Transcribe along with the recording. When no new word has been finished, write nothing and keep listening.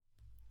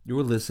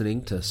You're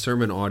listening to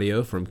sermon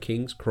audio from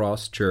King's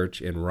Cross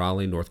Church in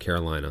Raleigh, North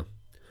Carolina.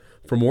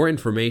 For more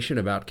information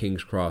about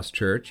King's Cross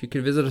Church, you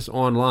can visit us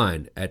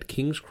online at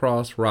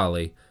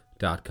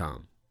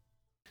kingscrossraleigh.com.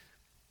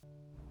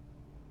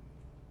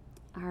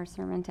 Our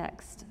sermon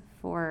text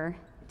for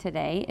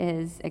today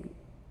is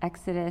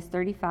Exodus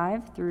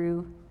 35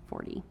 through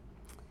 40.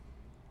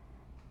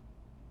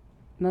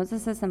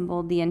 Moses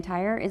assembled the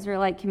entire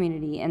Israelite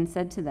community and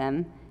said to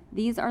them,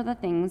 "These are the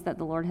things that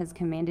the Lord has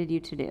commanded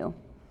you to do.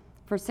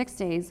 For 6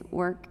 days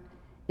work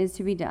is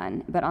to be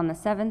done, but on the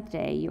seventh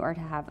day you are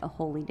to have a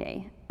holy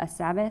day, a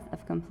Sabbath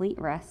of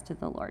complete rest to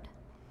the Lord.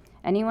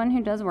 Anyone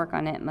who does work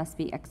on it must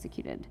be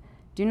executed.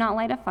 Do not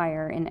light a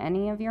fire in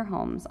any of your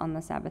homes on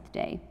the Sabbath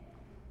day."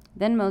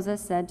 Then Moses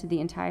said to the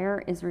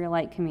entire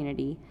Israelite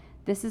community,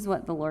 "This is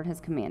what the Lord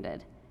has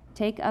commanded.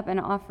 Take up an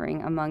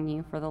offering among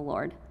you for the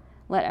Lord.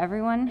 Let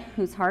everyone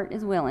whose heart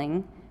is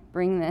willing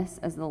bring this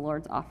as the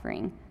Lord's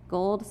offering: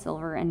 gold,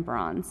 silver, and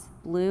bronze,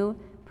 blue,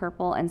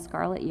 purple, and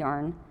scarlet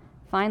yarn,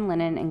 fine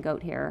linen and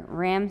goat hair,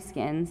 ram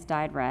skins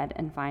dyed red,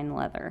 and fine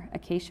leather,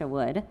 acacia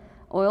wood,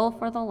 oil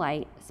for the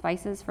light,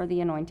 spices for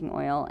the anointing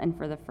oil and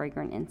for the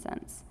fragrant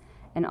incense,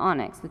 and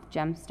onyx with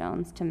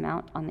gemstones to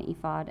mount on the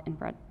ephod and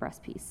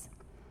breastpiece.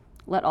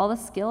 Let all the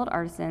skilled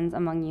artisans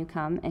among you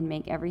come and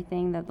make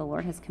everything that the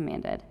Lord has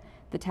commanded: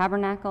 the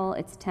tabernacle,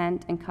 its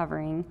tent and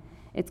covering,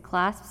 its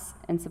clasps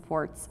and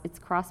supports, its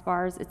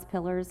crossbars, its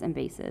pillars and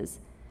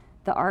bases,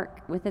 the ark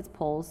with its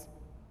poles,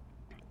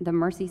 the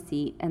mercy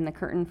seat, and the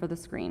curtain for the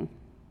screen,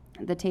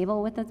 the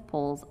table with its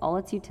poles, all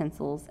its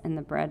utensils, and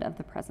the bread of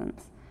the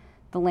presence,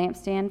 the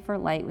lampstand for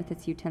light with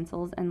its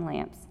utensils and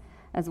lamps,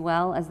 as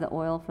well as the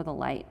oil for the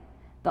light,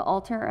 the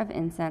altar of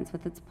incense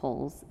with its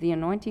poles, the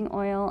anointing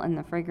oil and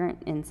the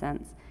fragrant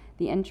incense,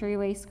 the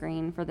entryway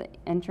screen for the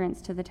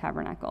entrance to the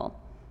tabernacle,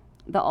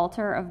 the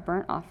altar of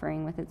burnt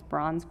offering with its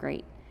bronze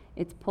grate,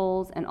 its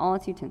poles and all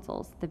its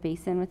utensils, the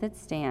basin with its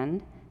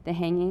stand, the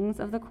hangings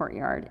of the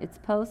courtyard, its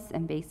posts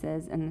and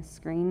bases, and the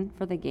screen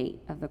for the gate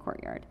of the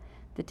courtyard,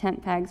 the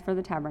tent pegs for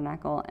the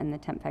tabernacle and the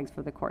tent pegs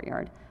for the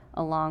courtyard,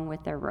 along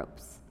with their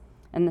ropes,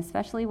 and the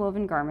specially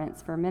woven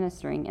garments for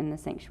ministering in the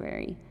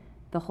sanctuary,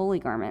 the holy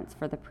garments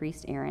for the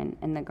priest Aaron,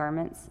 and the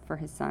garments for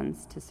his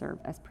sons to serve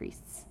as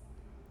priests.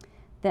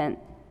 Then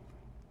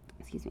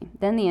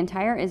the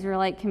entire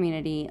Israelite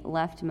community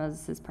left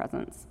Moses'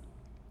 presence.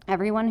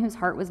 Everyone whose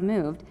heart was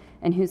moved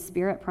and whose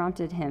spirit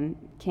prompted him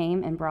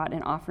came and brought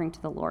an offering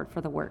to the Lord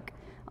for the work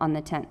on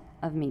the tent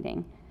of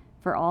meeting,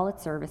 for all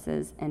its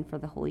services, and for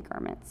the holy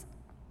garments.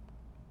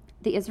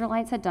 The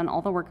Israelites had done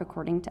all the work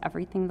according to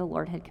everything the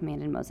Lord had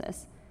commanded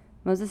Moses.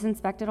 Moses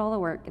inspected all the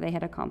work they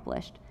had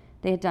accomplished.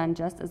 They had done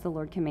just as the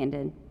Lord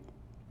commanded.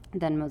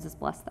 Then Moses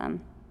blessed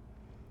them.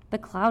 The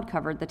cloud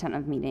covered the tent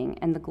of meeting,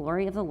 and the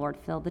glory of the Lord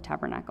filled the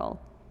tabernacle.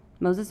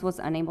 Moses was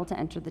unable to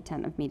enter the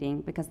tent of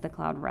meeting because the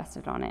cloud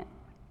rested on it,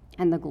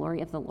 and the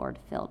glory of the Lord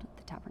filled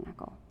the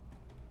tabernacle.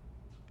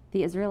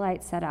 The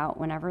Israelites set out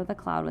whenever the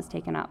cloud was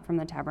taken up from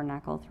the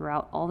tabernacle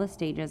throughout all the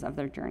stages of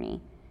their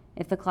journey.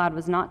 If the cloud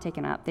was not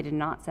taken up, they did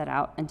not set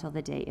out until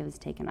the day it was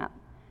taken up.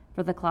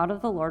 For the cloud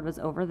of the Lord was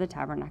over the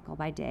tabernacle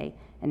by day,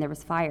 and there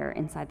was fire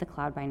inside the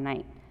cloud by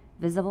night,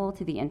 visible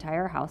to the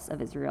entire house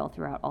of Israel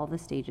throughout all the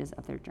stages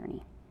of their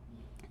journey.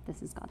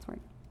 This is God's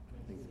word.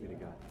 Thanks be to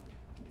God.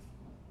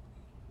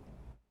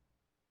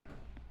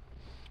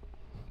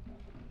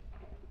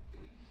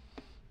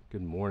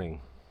 Good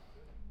morning.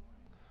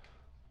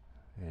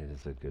 It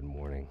is a good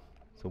morning.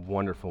 It's a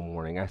wonderful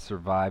morning. I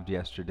survived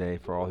yesterday,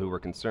 for all who were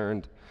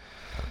concerned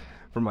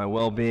for my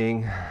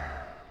well-being,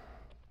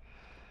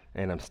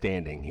 and I'm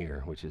standing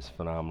here, which is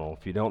phenomenal.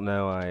 If you don't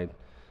know,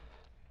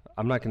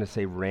 I'm not going to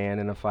say ran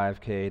in a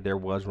 5K. There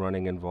was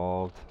running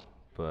involved,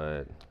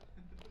 but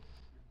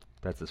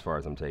that's as far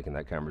as I'm taking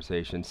that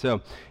conversation.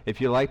 So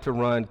if you like to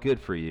run, good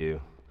for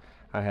you.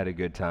 I had a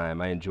good time.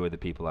 I enjoyed the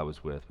people I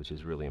was with, which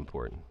is really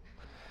important.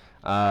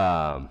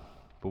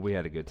 But we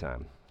had a good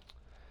time.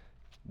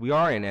 We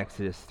are in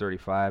Exodus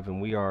 35, and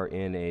we are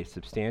in a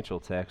substantial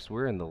text.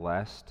 We're in the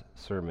last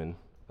sermon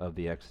of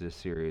the Exodus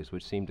series,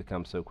 which seemed to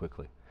come so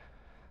quickly.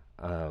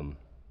 I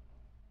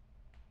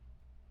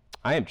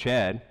am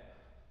Chad,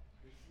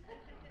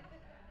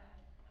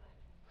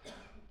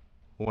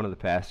 one of the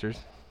pastors.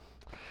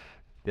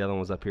 The other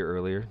one was up here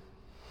earlier.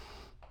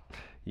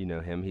 You know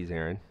him, he's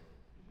Aaron.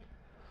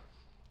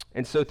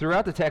 And so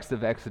throughout the text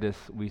of Exodus,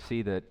 we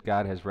see that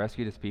God has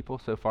rescued his people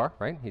so far,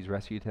 right? He's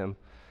rescued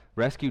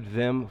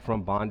them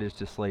from bondage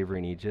to slavery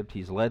in Egypt.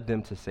 He's led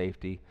them to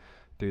safety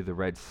through the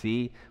Red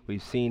Sea.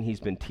 We've seen he's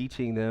been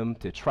teaching them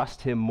to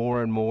trust him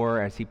more and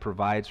more as he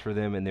provides for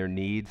them in their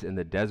needs in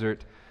the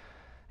desert.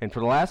 And for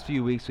the last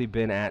few weeks, we've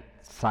been at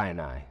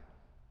Sinai,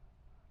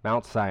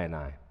 Mount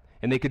Sinai.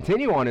 And they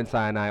continue on in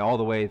Sinai all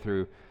the way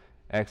through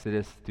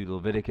Exodus, through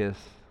Leviticus,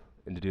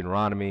 into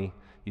Deuteronomy.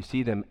 You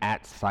see them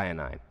at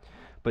Sinai.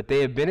 But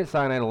they have been at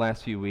Sinai the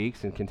last few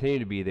weeks and continue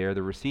to be there.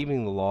 They're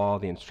receiving the law,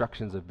 the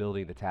instructions of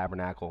building the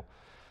tabernacle.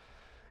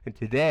 And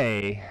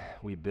today,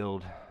 we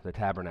build the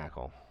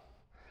tabernacle.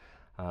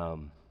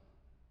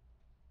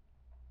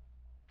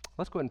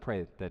 Let's go ahead and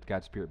pray that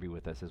God's Spirit be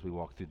with us as we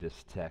walk through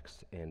this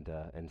text and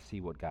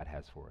see what God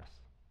has for us.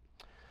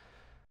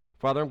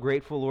 Father, I'm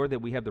grateful, Lord,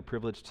 that we have the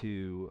privilege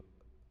to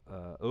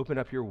open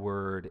up your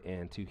word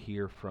and to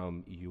hear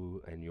from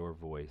you and your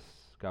voice.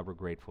 God, we're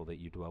grateful that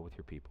you dwell with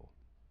your people,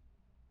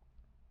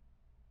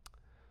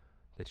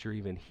 that you're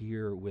even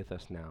here with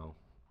us now.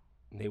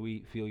 May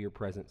we feel your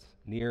presence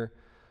near.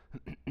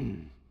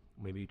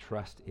 May we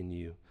trust in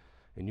you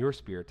and your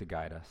Spirit to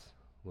guide us,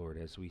 Lord,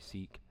 as we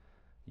seek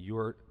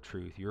your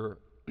truth, your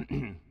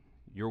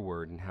your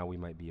word, and how we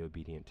might be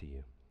obedient to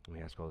you. And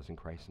we ask all this in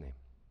Christ's name.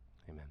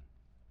 Amen.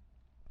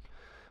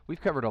 We've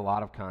covered a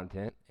lot of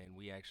content, and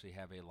we actually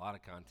have a lot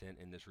of content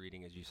in this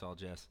reading, as you saw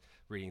Jess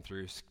reading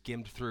through,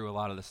 skimmed through a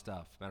lot of the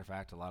stuff. Matter of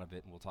fact, a lot of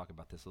it, and we'll talk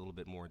about this a little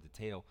bit more in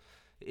detail,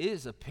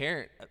 is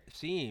apparent,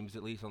 seems,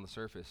 at least on the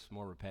surface,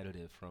 more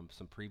repetitive from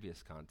some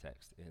previous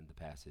context in the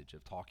passage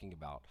of talking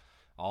about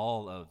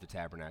all of the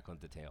tabernacle in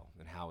detail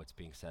and how it's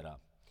being set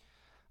up.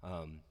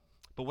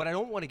 But what I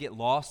don't want to get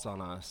lost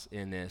on us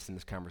in this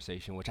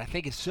conversation, which I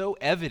think is so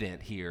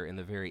evident here in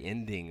the very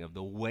ending of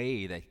the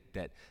way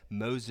that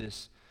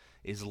Moses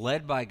is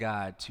led by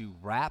God to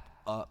wrap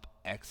up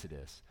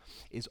Exodus,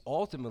 is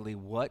ultimately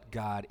what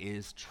God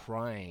is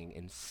trying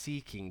and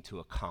seeking to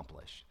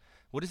accomplish.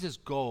 What is his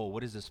goal?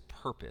 What is his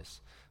purpose?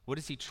 What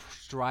is he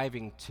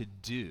striving to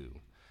do?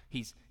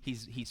 He's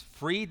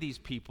freed these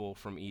people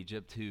from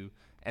Egypt who,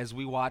 as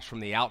we watch from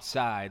the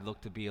outside,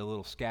 look to be a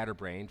little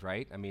scatterbrained,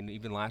 right? I mean,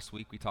 even last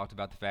week we talked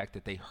about the fact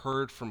that they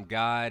heard from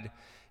God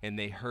and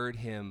they heard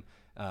him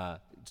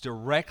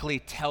directly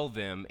tell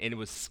them, and it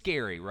was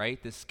scary,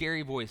 right? This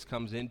scary voice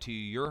comes into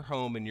your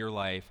home and your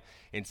life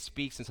and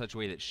speaks in such a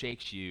way that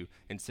shakes you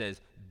and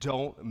says,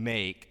 don't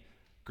make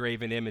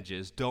graven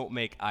images, don't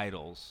make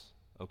idols,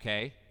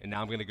 okay? And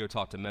now I'm going to go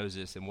talk to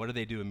Moses, and what do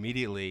they do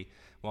immediately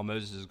while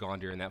Moses is gone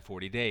during that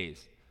 40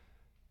 days?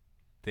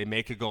 They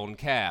make a golden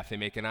calf, they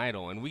make an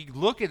idol. And we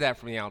look at that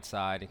from the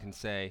outside and can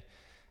say,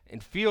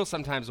 and feel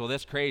sometimes, well,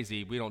 that's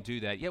crazy, we don't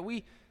do that. Yet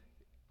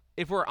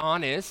if we're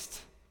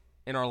honest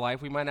in our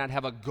life, we might not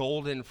have a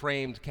golden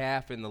framed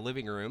calf in the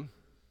living room,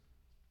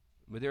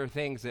 but there are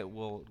things that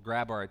will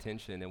grab our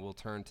attention and we'll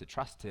turn to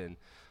trust in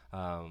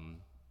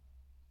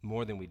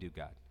more than we do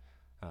God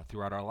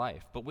throughout our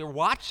life. But we're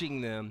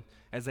watching them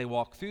as they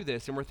walk through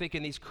this, and we're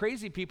thinking these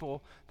crazy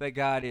people that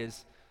God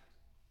is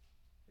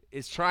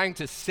trying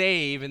to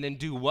save and then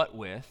do what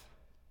with.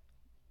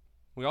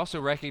 We also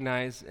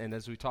recognize, and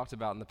as we talked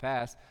about in the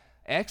past,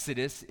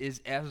 Exodus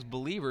is, as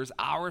believers,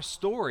 our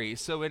story.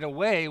 So in a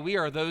way, we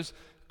are those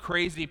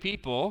crazy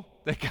people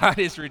that God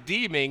is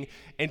redeeming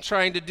and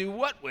trying to do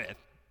what with.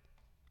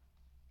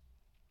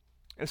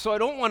 And so I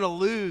don't want to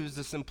lose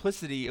the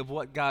simplicity of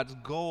what God's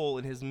goal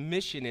and his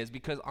mission is,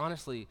 because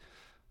honestly,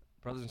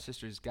 brothers and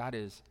sisters, God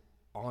is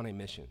on a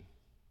mission,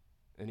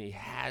 and he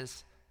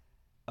has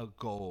a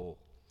goal.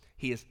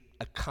 He is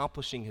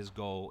accomplishing his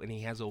goal, and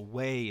he has a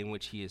way in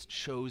which he has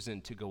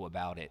chosen to go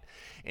about it.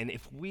 And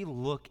if we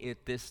look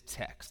at this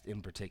text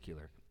in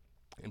particular,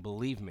 and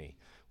believe me,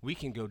 we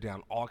can go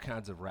down all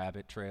kinds of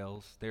rabbit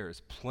trails. There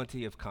is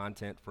plenty of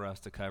content for us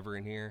to cover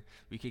in here.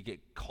 We could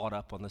get caught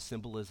up on the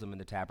symbolism in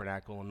the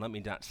tabernacle, and let me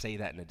not say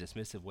that in a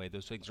dismissive way.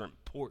 Those things are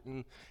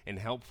important and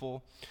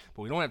helpful,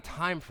 but we don't have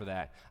time for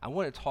that. I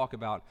want to talk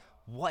about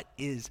what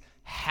is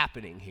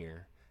happening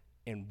here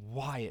and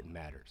why it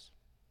matters.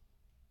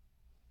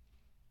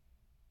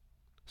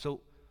 So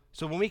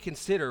when we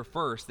consider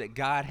first that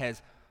God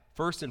has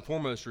first and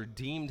foremost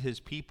redeemed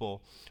his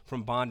people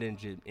from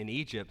bondage in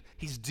Egypt,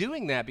 he's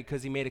doing that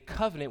because he made a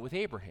covenant with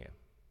Abraham.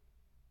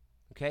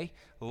 Okay?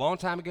 A long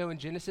time ago in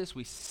Genesis,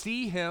 we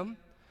see him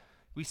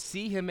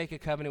make a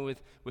covenant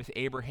with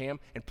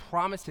Abraham and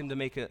promised him to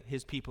make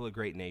his people a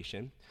great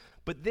nation.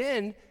 But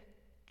then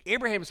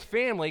Abraham's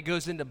family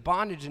goes into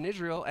bondage in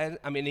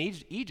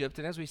Egypt,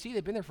 and as we see,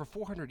 they've been there for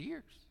 400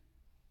 years.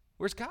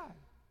 Where's God?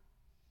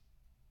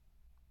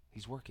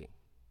 He's working.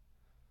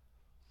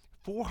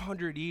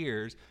 400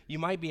 years, you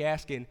might be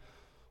asking,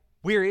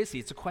 where is he?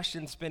 It's a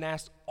question that's been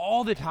asked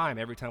all the time,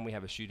 every time we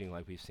have a shooting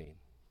like we've seen.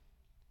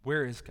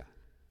 Where is God?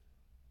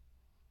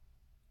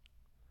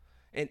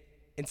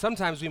 And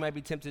sometimes we might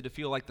be tempted to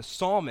feel like the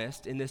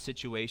psalmist in this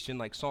situation,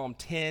 like Psalm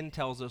 10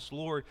 tells us,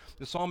 Lord,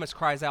 the psalmist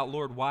cries out,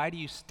 Lord, why do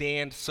you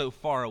stand so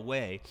far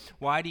away?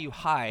 Why do you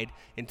hide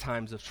in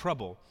times of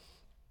trouble?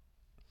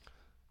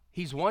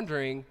 He's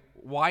wondering,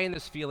 why in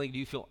this feeling do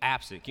you feel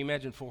absent? Can you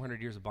imagine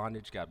 400 years of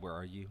bondage? God, where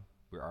are you?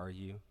 Where are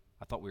you?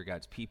 I thought we were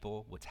God's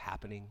people. What's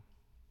happening?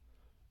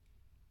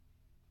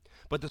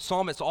 But the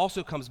psalmist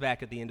also comes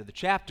back at the end of the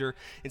chapter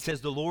and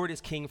says, the Lord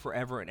is king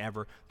forever and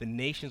ever. The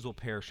nations will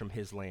perish from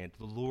his land.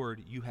 The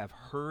Lord, you have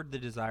heard the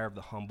desire of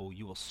the humble.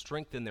 You will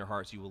strengthen their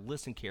hearts. You will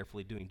listen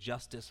carefully, doing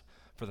justice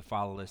for the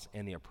fatherless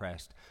and the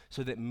oppressed,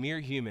 so that mere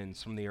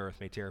humans from the earth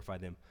may terrify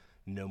them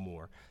no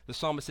more. The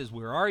psalmist says,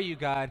 where are you,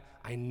 God?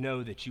 I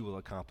know that you will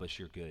accomplish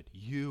your good.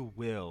 You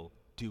will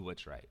do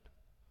what's right.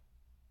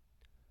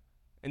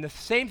 And the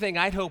same thing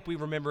I'd hope we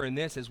remember in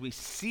this as we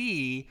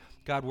see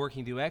God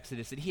working through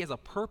Exodus, that he has a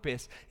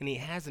purpose and he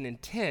has an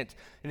intent.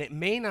 And it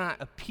may not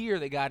appear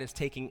that God is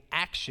taking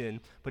action,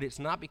 but it's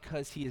not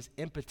because he is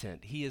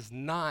impotent. He is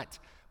not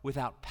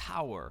without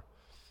power.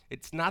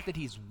 It's not that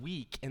he's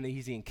weak and that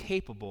he's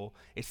incapable.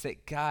 It's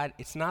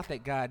not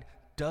that God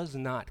does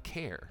not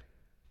care.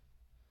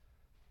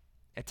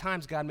 At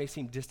times, God may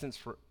seem distant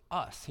for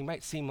us. He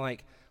might seem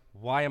like,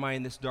 why am I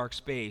in this dark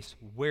space?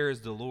 Where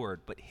is the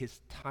Lord? But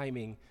his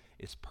timing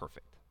is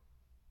perfect.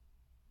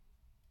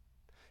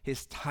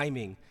 His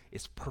timing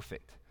is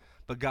perfect.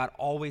 But God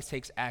always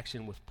takes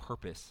action with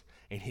purpose.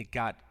 And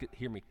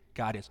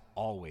God is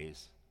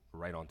always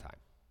right on time.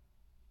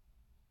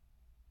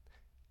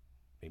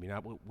 Maybe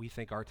not what we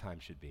think our time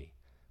should be,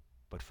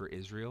 but for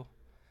Israel,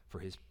 for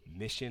his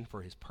mission,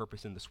 for his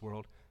purpose in this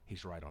world,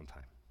 he's right on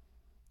time.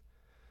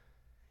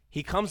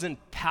 He comes in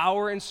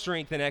power and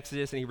strength in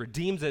Exodus, and he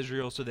redeems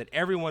Israel so that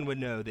everyone would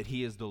know that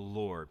he is the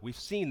Lord. We've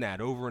seen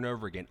that over and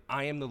over again.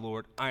 I am the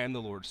Lord, I am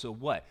the Lord. So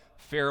what?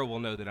 Pharaoh will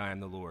know that I am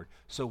the Lord.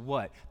 So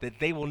what? That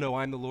they will know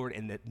I'm the Lord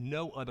and that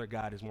no other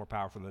God is more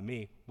powerful than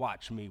me.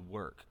 Watch me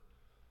work.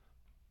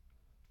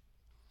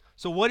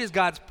 So what is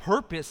God's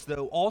purpose,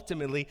 though,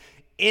 ultimately,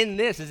 in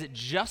this? Is it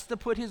just to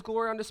put his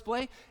glory on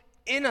display?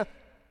 In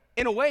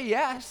a way,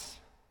 yes.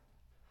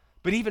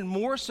 But even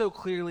more so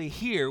clearly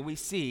here, we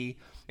see,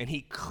 and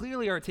he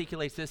clearly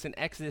articulates this in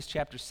Exodus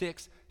chapter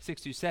 6,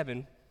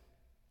 6-7.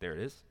 There it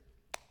is.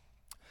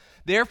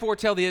 Therefore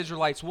tell the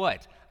Israelites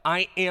what?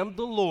 I am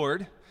the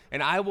Lord,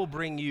 and I will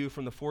bring you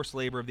from the forced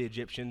labor of the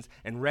Egyptians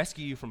and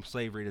rescue you from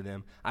slavery to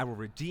them. I will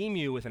redeem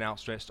you with an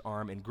outstretched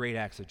arm and great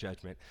acts of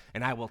judgment,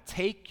 and I will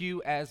take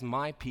you as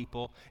my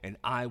people, and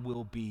I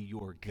will be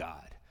your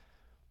God.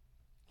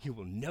 You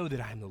will know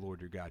that I am the Lord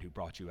your God who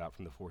brought you out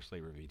from the forced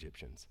labor of the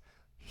Egyptians.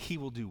 He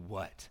will do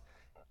what?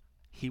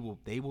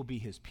 They will be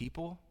his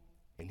people,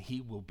 and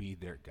he will be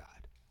their God.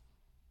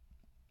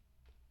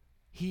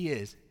 He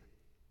is.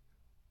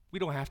 We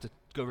don't have to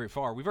go very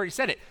far. We've already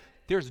said it.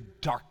 There's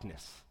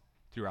darkness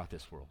throughout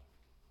this world.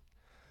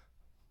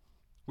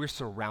 We're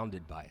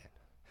surrounded by it.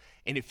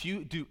 And if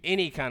you do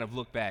any kind of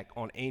look back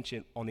on the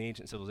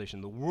ancient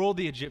civilization, the world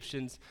the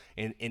Egyptians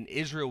and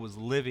Israel was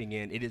living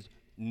in, it is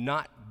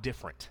not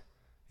different.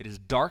 It is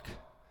dark.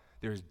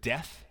 There is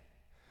death.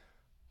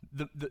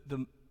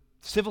 The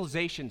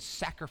civilization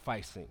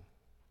sacrificing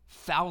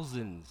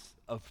thousands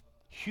of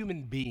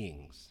human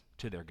beings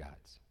to their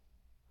gods.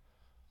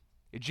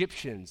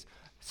 Egyptians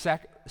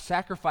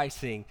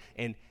sacrificing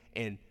and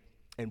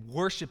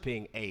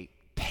worshiping a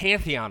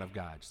pantheon of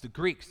gods, the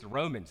Greeks, the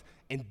Romans,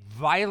 and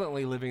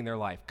violently living their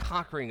life,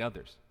 conquering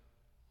others.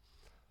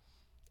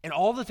 And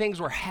all the things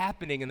were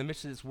happening in the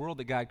midst of this world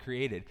that God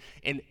created.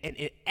 And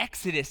in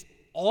Exodus,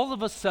 all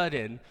of a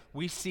sudden,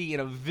 we see in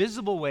a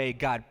visible way,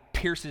 God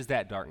pierces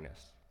that darkness.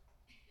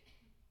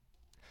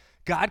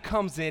 God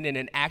comes in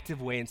an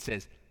active way and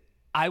says,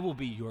 I will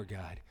be your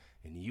God,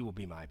 and you will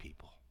be my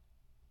people.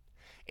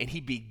 And he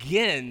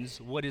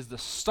begins what is the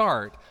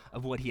start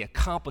of what he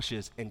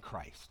accomplishes in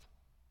Christ.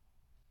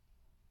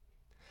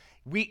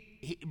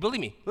 Believe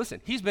me,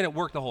 listen, he's been at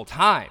work the whole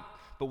time,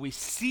 but we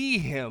see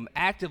him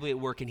actively at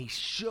work, and he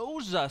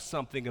shows us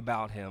something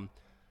about him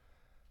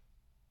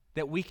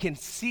that we can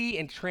see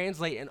and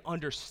translate and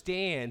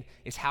understand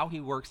is how he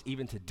works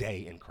even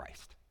today in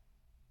Christ.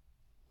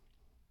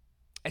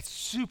 It's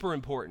super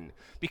important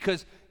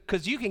because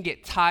you can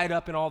get tied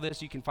up in all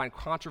this. You can find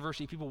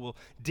controversy. People will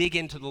dig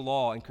into the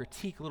law and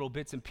critique little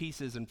bits and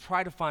pieces and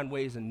try to find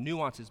ways and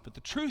nuances. But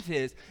the truth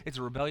is, it's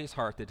a rebellious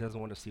heart that doesn't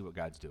want to see what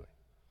God's doing.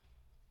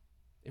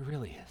 It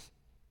really is.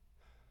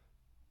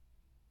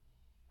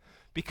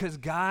 Because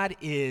God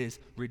is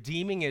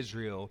redeeming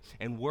Israel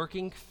and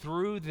working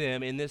through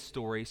them in this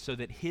story so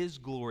that his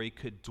glory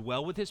could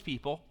dwell with his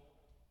people,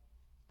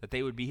 that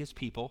they would be his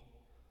people.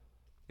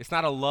 It's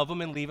not a love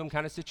them and leave them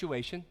kind of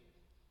situation.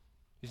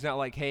 He's not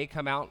like, hey,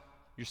 come out,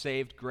 you're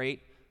saved,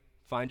 great,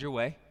 find your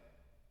way.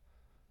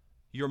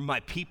 You're my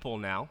people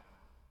now.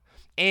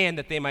 And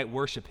that they might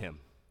worship him.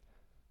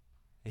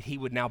 That he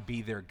would now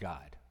be their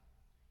God.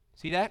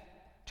 See that?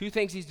 Two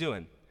things he's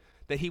doing.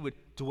 That he would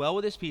dwell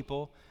with his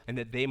people and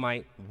that they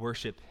might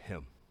worship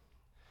him.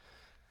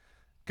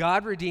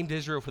 God redeemed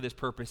Israel for this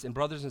purpose, and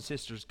brothers and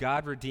sisters,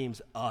 God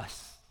redeems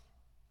us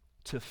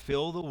to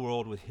fill the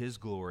world with his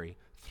glory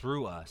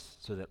through us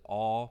so that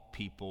all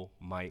people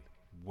might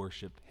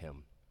worship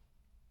him.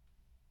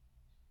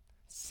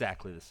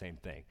 Exactly the same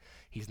thing.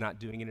 He's not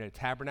doing it in a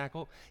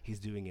tabernacle, he's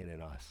doing it in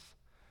us.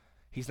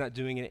 He's not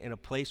doing it in a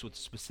place with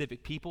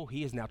specific people,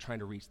 he is now trying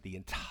to reach the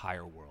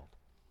entire world.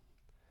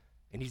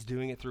 And he's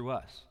doing it through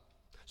us.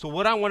 So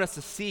what I want us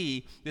to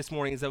see this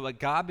morning is that what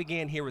God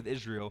began here with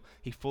Israel,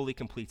 he fully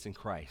completes in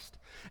Christ.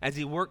 As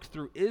he worked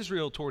through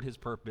Israel toward his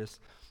purpose,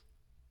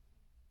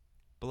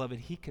 beloved,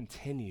 he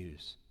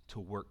continues to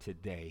work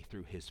today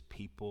through his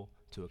people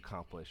to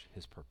accomplish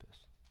his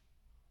purpose.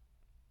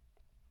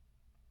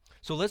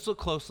 So let's look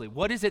closely.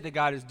 What is it that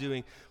God is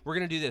doing? We're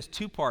going to do this,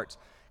 2 parts.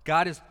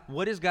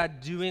 What is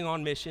God doing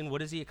on mission?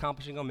 What is he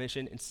accomplishing on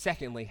mission? And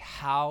secondly,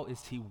 how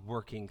is he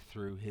working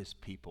through his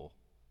people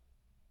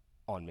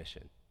on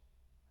mission?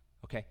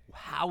 Okay,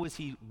 how is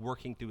he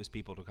working through his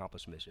people to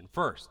accomplish mission?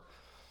 First,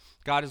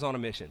 God is on a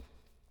mission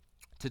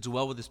to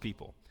dwell with his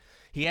people.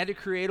 He had to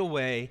create a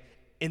way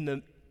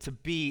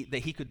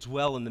that he could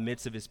dwell in the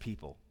midst of his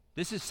people.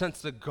 This is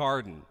since the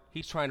garden.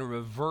 He's trying to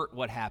revert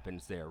what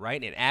happens there,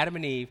 right? In Adam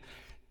and Eve,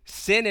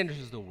 sin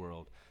enters the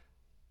world.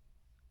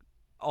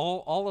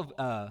 All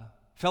of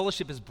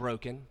fellowship is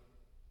broken.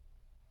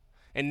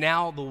 And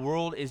now the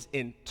world is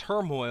in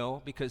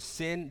turmoil because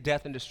sin,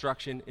 death, and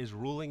destruction is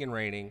ruling and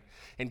reigning.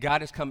 And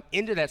God has come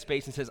into that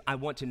space and says, I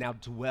want to now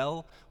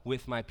dwell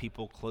with my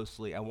people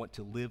closely. I want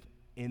to live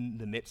in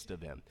the midst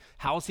of them.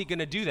 How is he going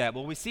to do that?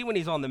 Well, we see when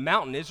he's on the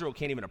mountain, Israel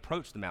can't even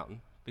approach the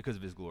mountain because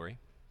of his glory.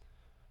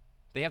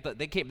 They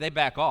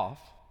back off.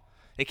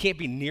 They can't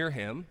be near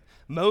him.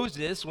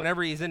 Moses,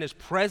 whenever he's in his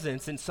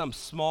presence in some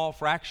small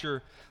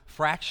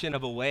fraction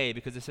of a way,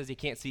 because it says he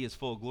can't see his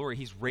full glory,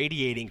 he's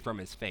radiating from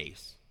his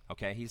face.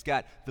 Okay, he's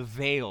got the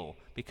veil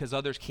because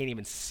others can't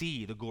even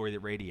see the glory that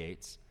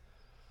radiates.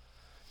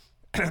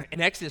 In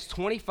Exodus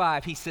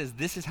 25, he says,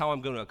 this is how I'm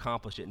going to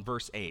accomplish it. In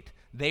verse 8,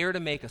 they are to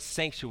make a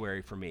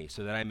sanctuary for me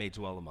so that I may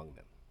dwell among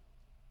them.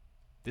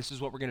 This is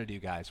what we're going to do,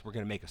 guys. We're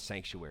going to make a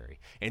sanctuary.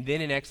 And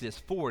then in Exodus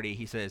 40,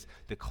 he says,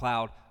 the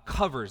cloud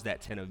covers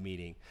that tent of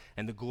meeting,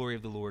 and the glory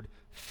of the Lord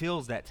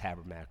fills that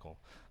tabernacle.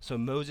 So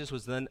Moses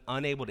was then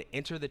unable to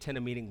enter the tent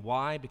of meeting.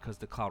 Why? Because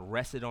the cloud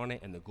rested on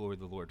it, and the glory of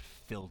the Lord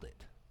filled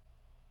it.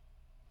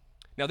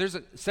 Now, there's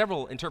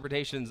several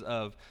interpretations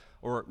of,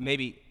 or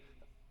maybe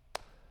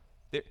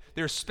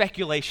there's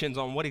speculations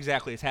on what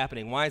exactly is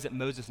happening. Why is it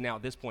Moses now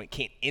at this point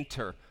can't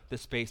enter the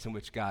space in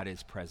which God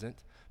is present?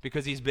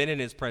 Because he's been in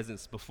his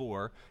presence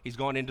before. He's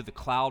gone into the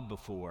cloud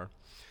before.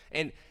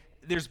 And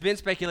there's been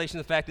speculation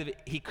of the fact that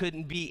he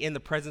couldn't be in the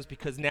presence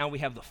because now we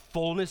have the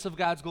fullness of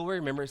God's glory.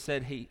 Remember it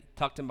said he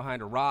tucked him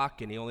behind a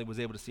rock and he only was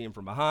able to see him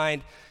from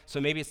behind. So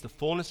maybe it's the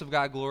fullness of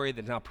God's glory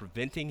that's now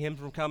preventing him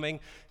from coming.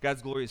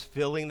 God's glory is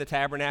filling the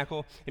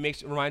tabernacle.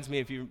 It reminds me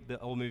of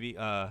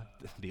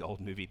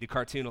the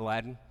cartoon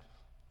Aladdin,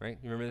 right?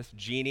 You remember this?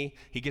 Genie,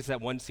 he gets that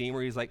one scene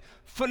where he's like,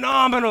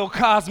 phenomenal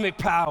cosmic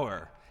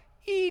power,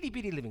 itty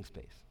bitty living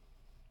space.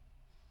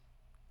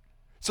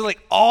 So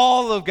like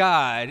all of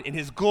God in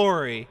his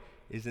glory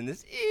is in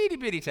this itty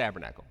bitty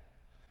tabernacle.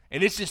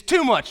 And it's just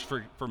too much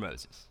for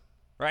Moses,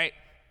 right?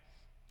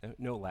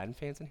 No Aladdin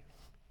fans in here?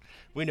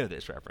 We know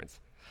this reference.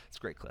 It's a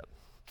great clip.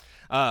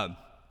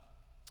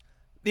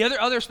 The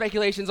other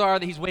speculations are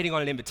that he's waiting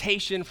on an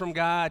invitation from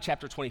God.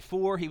 Chapter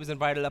 24, he was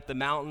invited up the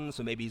mountain,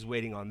 so maybe he's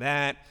waiting on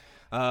that.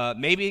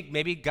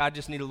 Maybe God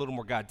just needed a little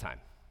more God time.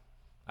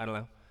 I don't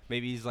know.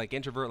 Maybe he's like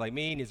introvert like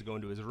me, needs to go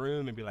into his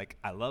room and be like,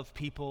 I love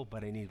people,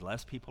 but I need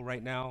less people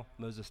right now.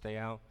 Moses, stay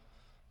out.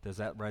 Does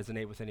that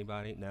resonate with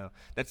anybody? No.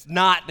 That's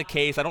not the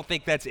case. I don't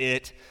think that's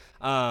it.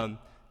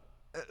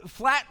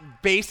 Flat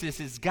basis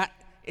has got,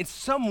 in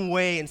some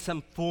way, in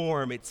some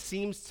form, it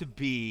seems to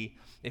be,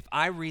 if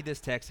I read this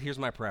text, here's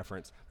my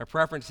preference. My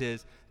preference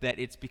is that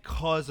it's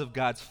because of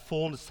God's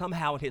fullness,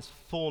 somehow in his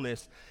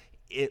fullness,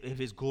 if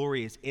his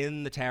glory is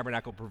in the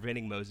tabernacle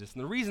preventing Moses.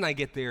 And the reason I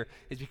get there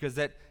is because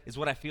that is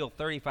what I feel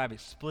 35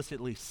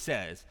 explicitly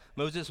says.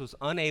 Moses was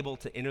unable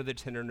to enter the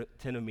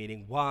tent of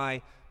meeting.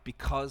 Why?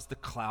 Because the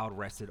cloud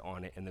rested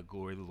on it and the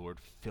glory of the Lord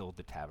filled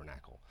the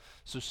tabernacle.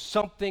 So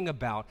something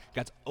about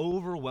God's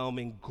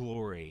overwhelming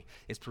glory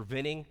is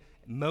preventing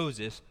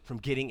Moses from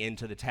getting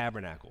into the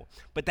tabernacle.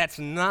 But that's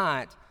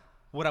not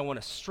what I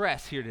want to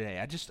stress here today.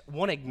 I just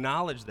want to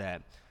acknowledge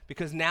that.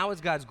 Because now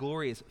as God's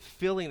glory is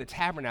filling the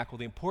tabernacle,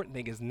 the important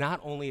thing is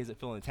not only is it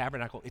filling the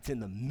tabernacle, it's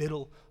in the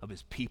middle of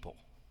his people,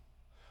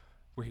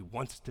 where he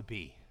wants to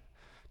be,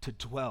 to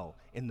dwell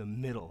in the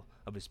middle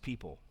of his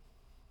people.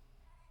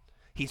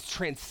 He's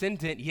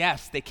transcendent.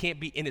 Yes, they can't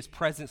be in his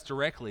presence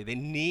directly. They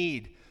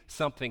need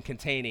something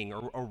containing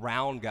or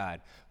around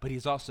God, but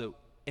he's also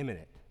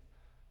immanent.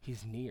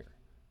 He's near.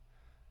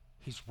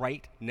 He's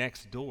right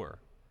next door.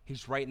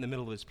 He's right in the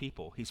middle of his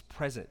people. He's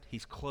present.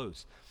 He's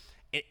close.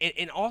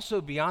 And also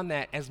beyond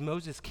that, as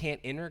Moses can't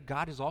enter,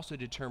 God is also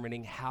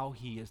determining how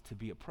he is to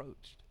be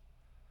approached.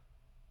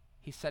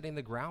 He's setting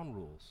the ground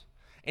rules.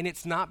 And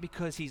it's not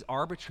because he's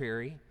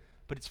arbitrary,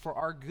 but it's for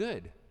our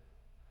good.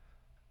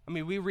 I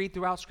mean, we read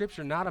throughout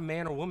Scripture, not a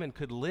man or woman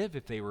could live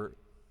if they were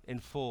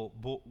in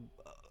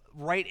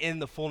right in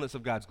the fullness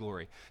of God's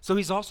glory. So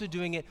he's also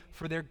doing it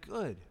for their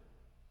good.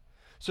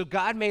 So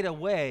God made a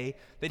way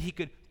that he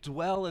could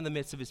dwell in the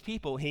midst of his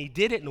people, and he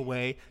did it in a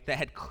way that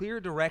had clear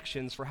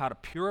directions for how to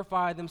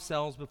purify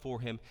themselves before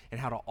him and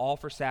how to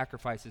offer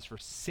sacrifices for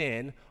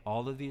sin,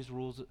 all of these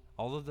rules,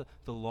 all of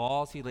the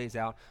laws he lays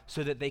out,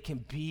 so that they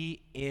can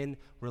be in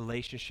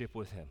relationship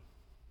with him.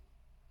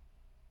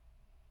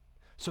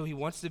 So he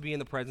wants to be in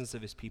the presence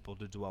of his people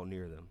to dwell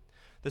near them.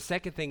 The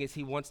second thing is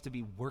he wants to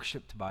be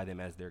worshiped by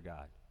them as their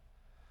God.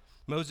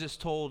 Moses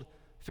told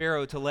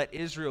Pharaoh to let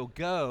Israel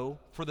go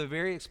for the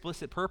very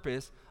explicit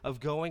purpose of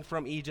going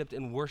from Egypt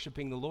and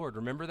worshiping the Lord.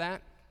 Remember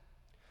that?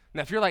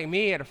 Now, if you're like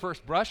me at a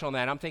first brush on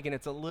that, I'm thinking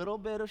it's a little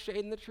bit of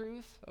shading the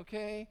truth,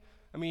 okay?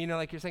 I mean,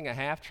 like you're saying a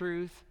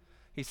half-truth.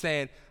 He's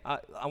saying,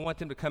 I want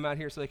them to come out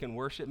here so they can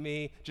worship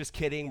me. Just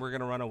kidding, we're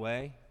going to run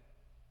away.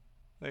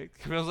 Like,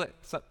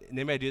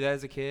 anybody do that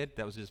as a kid?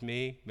 That was just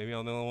me. Maybe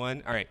I'm the only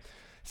one. All right.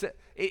 So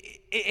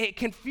it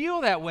can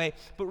feel that way,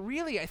 but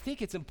really I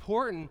think it's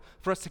important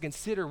for us to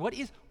consider what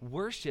is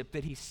worship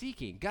that he's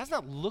seeking. God's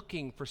not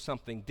looking for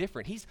something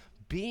different. He's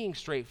being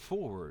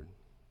straightforward.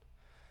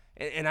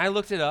 And I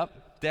looked it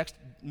up.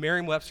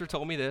 Merriam-Webster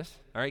told me this,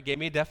 all right, gave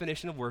me a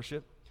definition of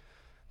worship.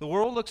 The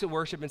world looks at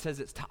worship and says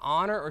it's to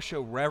honor or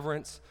show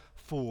reverence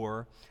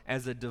for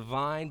as a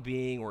divine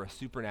being or a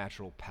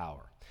supernatural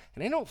power.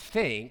 And I don't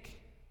think,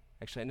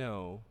 actually I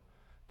know,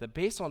 that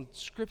based on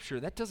Scripture,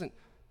 that doesn't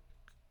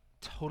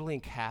totally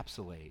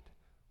encapsulate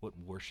what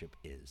worship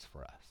is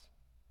for us.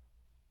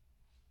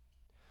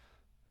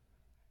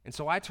 And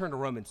so I turn to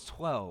Romans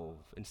 12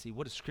 and see,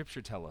 what does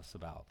Scripture tell us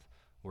about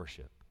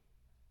worship?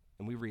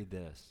 And we read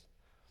this.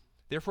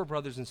 Therefore,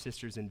 brothers and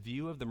sisters, in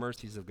view of the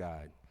mercies of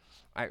God,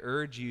 I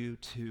urge you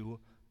to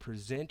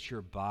present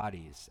your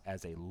bodies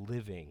as a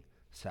living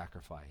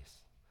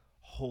sacrifice,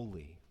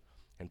 holy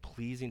and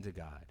pleasing to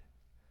God.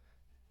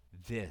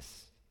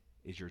 This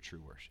is your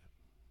true worship.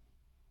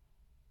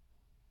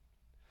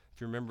 If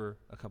you remember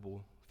a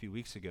few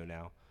weeks ago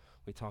now,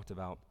 we talked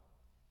about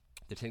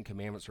the 10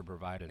 Commandments were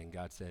provided, and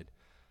God said,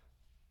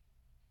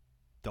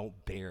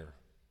 don't bear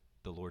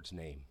the Lord's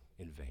name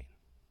in vain.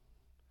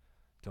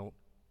 Don't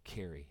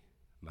carry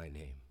my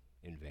name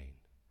in vain.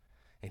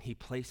 And he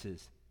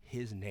places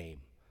his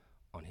name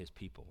on his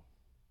people.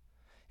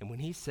 And when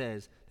he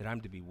says that I'm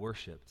to be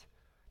worshiped,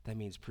 that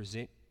means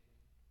present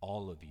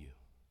all of you.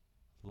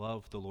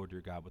 Love the Lord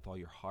your God with all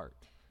your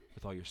heart,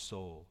 with all your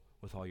soul,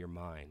 with all your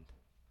mind.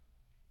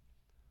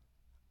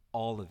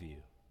 All of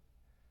you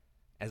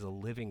as a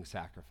living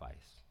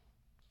sacrifice,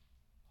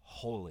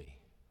 holy,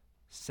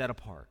 set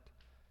apart,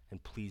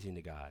 and pleasing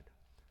to God.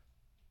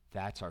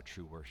 That's our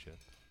true worship.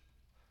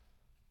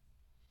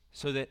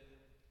 So that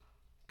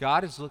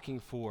God is looking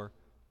for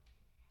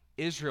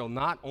Israel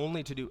not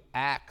only to do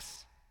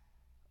acts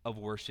of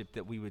worship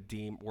that we would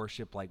deem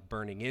worship, like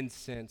burning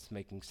incense,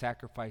 making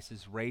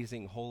sacrifices,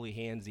 raising holy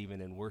hands even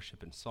in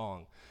worship and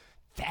song.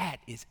 That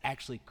is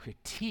actually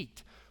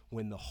critiqued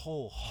when the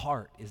whole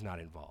heart is not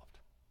involved.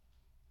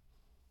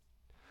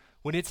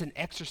 When it's an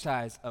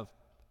exercise of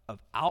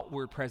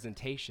outward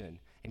presentation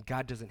and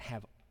God doesn't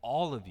have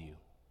all of you,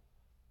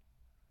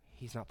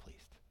 he's not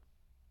pleased.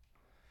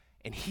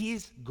 And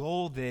his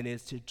goal then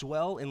is to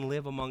dwell and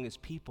live among his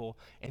people,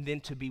 and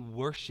then to be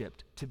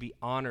worshiped, to be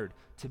honored,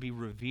 to be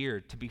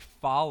revered, to be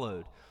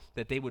followed,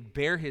 that they would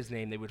bear his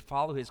name, they would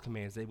follow his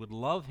commands, they would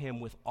love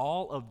him with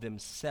all of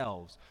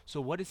themselves.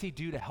 So what does he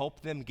do to help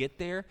them get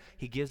there?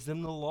 He gives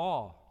them the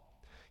law.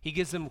 He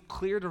gives them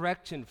clear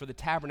direction for the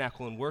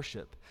tabernacle and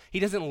worship. He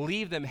doesn't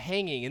leave them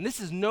hanging, and this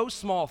is no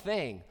small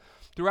thing.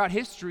 Throughout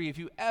history, if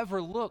you ever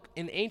look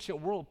in the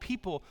ancient world,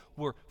 people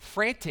were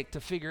frantic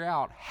to figure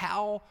out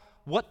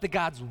what the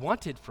gods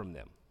wanted from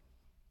them.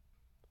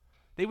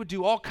 They would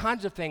do all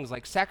kinds of things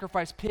like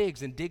sacrifice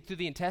pigs and dig through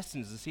the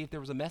intestines to see if there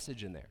was a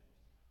message in there.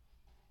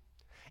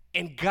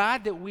 And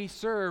God that we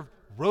serve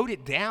wrote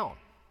it down.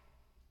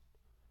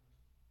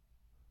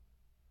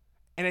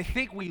 And I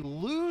think we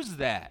lose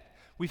that.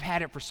 We've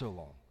had it for so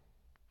long.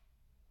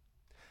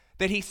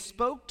 That he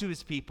spoke to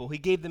his people, he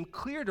gave them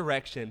clear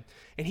direction,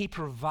 and he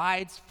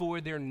provides for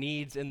their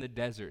needs in the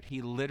desert.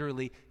 He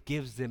literally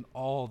gives them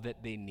all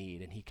that they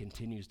need, and he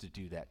continues to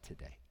do that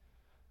today.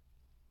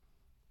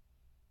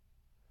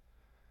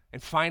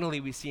 And finally,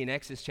 we see in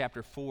Exodus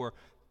chapter 4,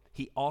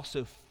 he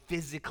also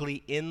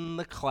physically in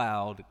the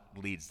cloud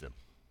leads them.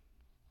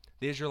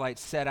 The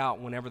Israelites set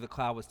out whenever the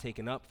cloud was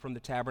taken up from the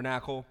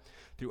tabernacle.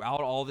 Throughout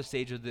all the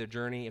stages of their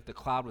journey, if the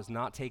cloud was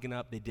not taken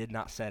up, they did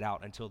not set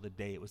out until the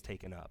day it was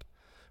taken up.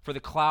 For the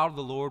cloud of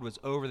the Lord was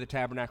over the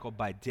tabernacle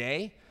by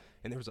day,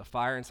 and there was a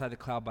fire inside the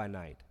cloud by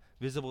night,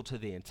 visible to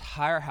the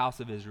entire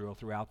house of Israel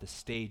throughout the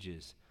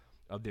stages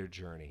of their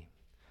journey.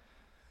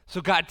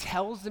 So God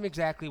tells them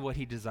exactly what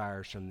he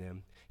desires from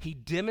them. He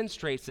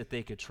demonstrates that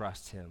they could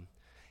trust him.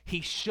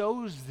 He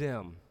shows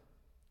them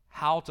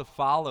how to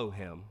follow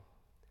him.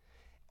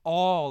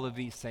 All of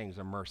these things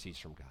are mercies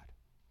from God.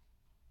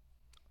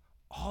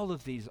 All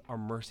of these are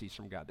mercies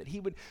from God, that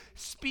he would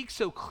speak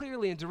so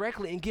clearly and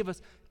directly and give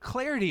us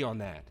clarity on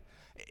that.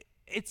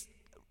 It's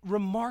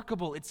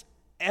remarkable. It's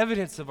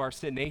evidence of our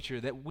sin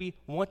nature that we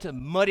want to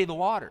muddy the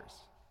waters,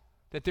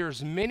 that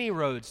there's many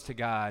roads to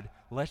God.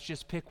 Let's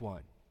just pick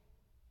one.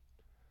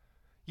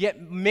 Yet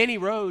many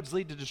roads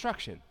lead to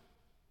destruction.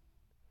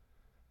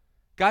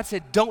 God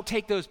said, don't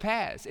take those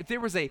paths. If there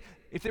was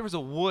a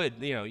wood,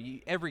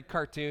 every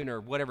cartoon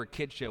or whatever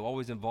kid show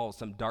always involves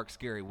some dark,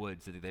 scary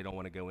woods that they don't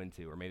want to go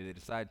into, or maybe they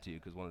decide to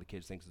because one of the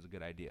kids thinks it's a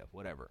good idea,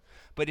 whatever.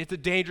 But it's a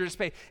dangerous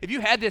space. If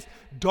you had this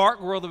dark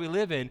world that we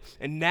live in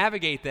and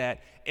navigate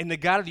that, and the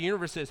God of the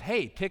universe says,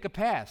 hey, pick a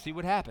path, see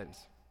what happens.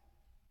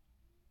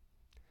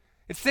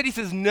 Instead, he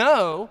says,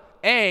 no,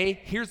 A,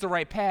 here's the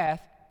right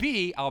path,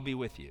 B, I'll be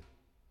with you.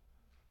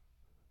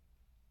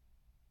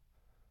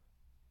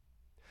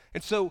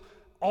 And so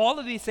all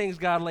of these things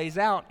God lays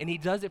out, and he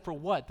does it for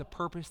what? The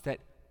purpose that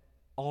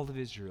all of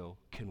Israel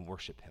can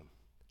worship him,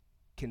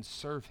 can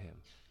serve him,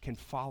 can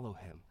follow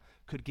him,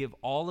 could give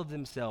all of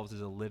themselves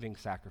as a living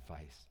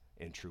sacrifice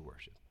in true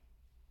worship.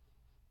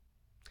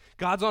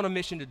 God's on a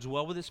mission to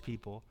dwell with his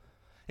people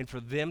and for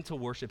them to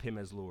worship him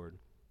as Lord.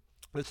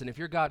 Listen, if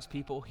you're God's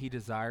people, he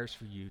desires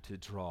for you to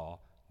draw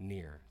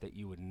near, that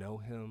you would know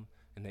him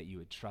and that you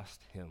would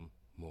trust him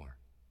more.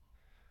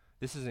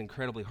 This is an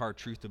incredibly hard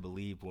truth to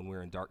believe when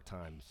we're in dark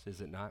times,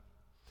 is it not?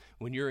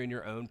 When you're in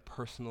your own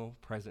personal,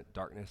 present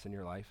darkness in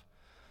your life,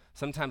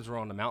 sometimes we're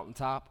on the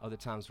mountaintop, other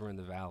times we're in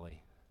the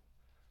valley.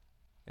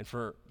 And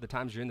for the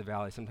times you're in the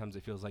valley, sometimes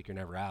it feels like you're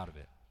never out of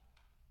it.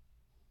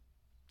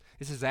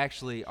 This is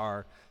actually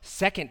our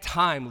second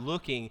time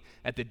looking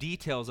at the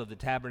details of the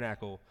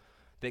tabernacle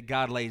that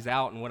God lays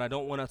out. And what I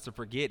don't want us to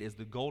forget is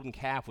the golden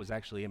calf was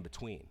actually in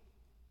between.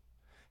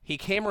 He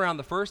came around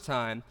the first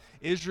time.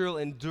 Israel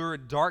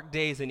endured dark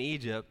days in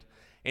Egypt,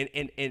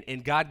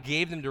 and God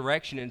gave them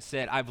direction and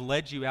said, I've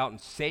led you out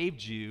and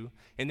saved you.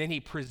 And then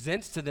he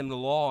presents to them the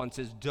law and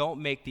says,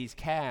 don't make these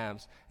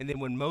calves. And then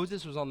when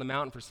Moses was on the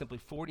mountain for simply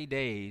 40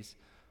 days,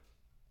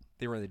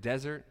 they were in the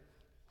desert,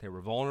 they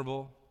were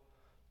vulnerable,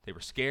 they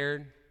were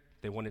scared,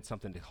 they wanted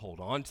something to hold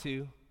on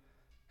to,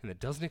 and that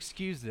doesn't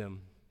excuse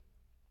them,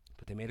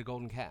 but they made a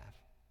golden calf.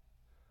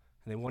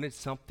 And they wanted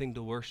something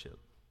to worship.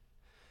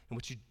 And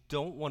what you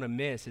don't want to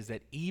miss is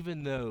that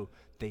even though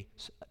they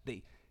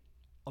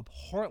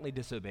abhorrently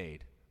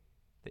disobeyed,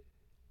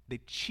 they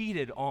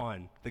cheated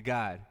on the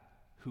God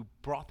who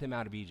brought them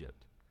out of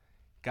Egypt,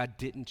 God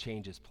didn't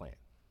change his plan.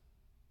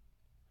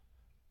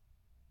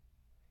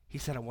 He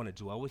said, I want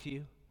to dwell with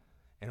you,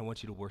 and I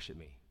want you to worship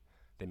me.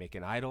 They make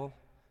an idol.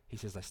 He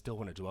says, I still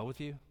want to dwell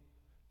with you,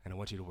 and I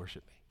want you to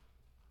worship me.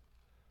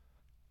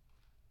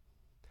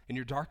 In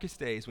your darkest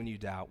days, when you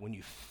doubt, when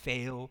you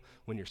fail,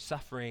 when you're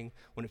suffering,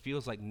 when it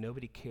feels like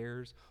nobody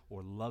cares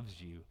or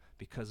loves you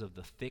because of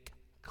the thick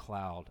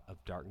cloud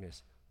of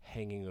darkness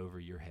hanging over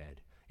your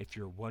head, if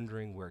you're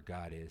wondering where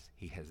God is,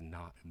 he has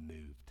not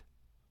moved.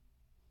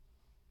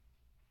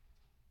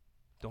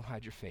 Don't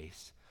hide your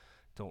face.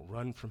 Don't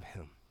run from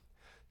him.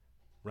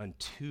 Run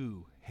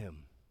to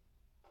him.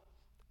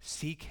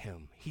 Seek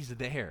him. He's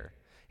there.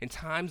 In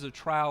times of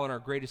trial and our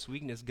greatest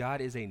weakness,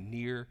 God is a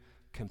near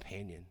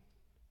companion.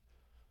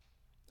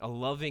 A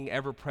loving,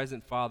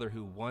 ever-present Father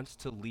who wants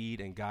to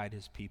lead and guide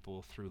his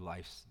people through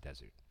life's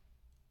desert.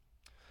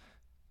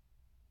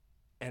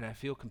 And I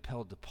feel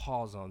compelled to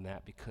pause on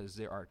that because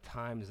there are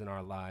times in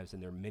our lives,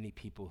 and there are many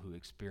people who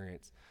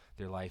experience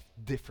their life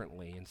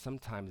differently, and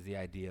sometimes the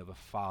idea of a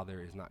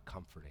father is not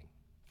comforting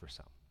for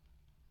some.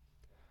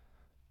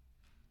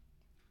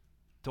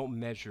 Don't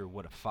measure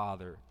what a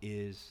father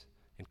is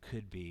and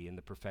could be in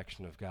the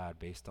perfection of God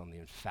based on the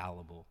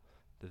infallible,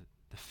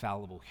 the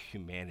fallible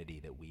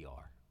humanity that we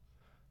are.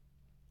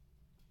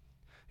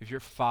 If your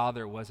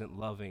father wasn't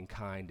loving,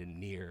 kind, and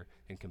near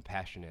and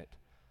compassionate,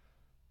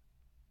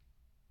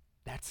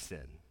 that's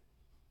sin.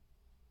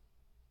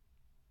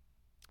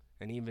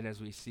 And even as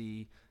we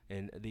see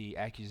in the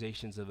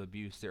accusations of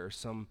abuse, there are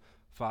some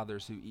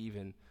fathers who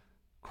even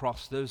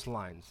cross those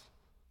lines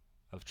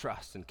of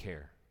trust and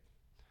care.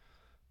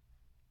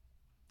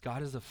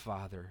 God is a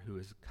father who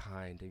is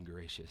kind and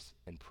gracious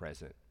and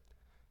present.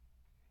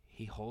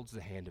 He holds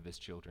the hand of his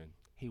children.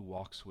 He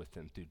walks with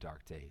them through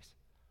dark days.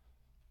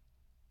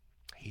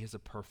 He is a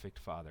perfect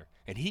father.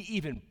 And he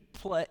even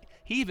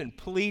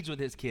pleads with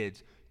his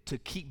kids to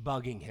keep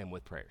bugging him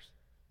with prayers.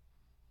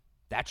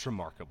 That's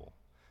remarkable.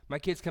 My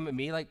kids come at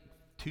me like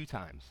 2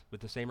 times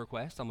with the same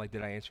request. I'm like,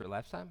 did I answer it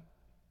last time?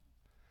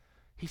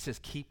 He says,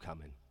 keep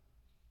coming.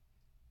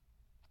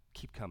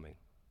 Keep coming.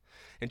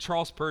 And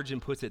Charles Spurgeon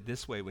puts it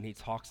this way when he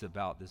talks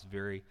about this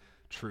very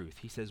truth.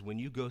 He says, when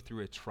you go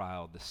through a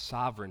trial, the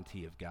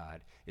sovereignty of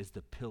God is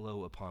the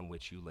pillow upon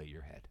which you lay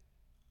your head.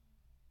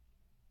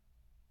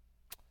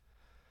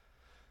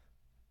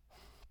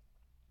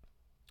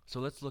 So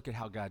let's look at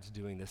how God's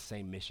doing this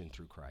same mission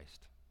through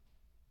Christ.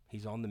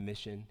 He's on the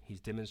mission. He's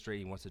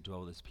demonstrating he wants to dwell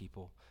with his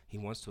people. He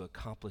wants to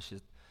accomplish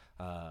it.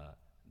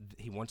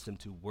 He wants them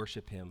to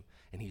worship him.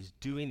 And he's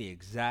doing the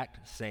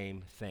exact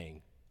same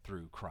thing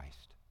through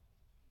Christ.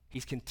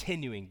 He's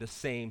continuing the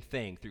same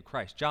thing through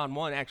Christ. John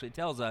 1 actually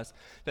tells us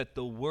that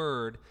the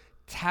Word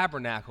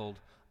tabernacled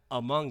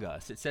among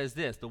us. It says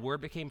this, the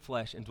Word became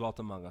flesh and dwelt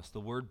among us, the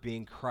Word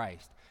being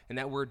Christ. And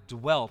that word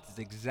dwelt is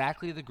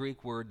exactly the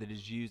Greek word that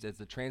is used as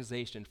the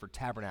translation for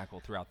tabernacle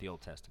throughout the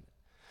Old Testament.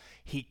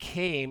 He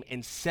came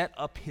and set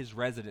up his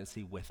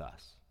residency with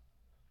us.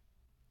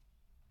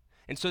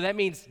 And so that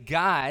means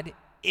God,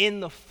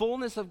 in the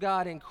fullness of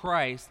God in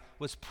Christ,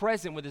 was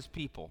present with his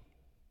people.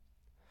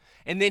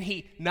 And then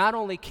he not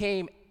only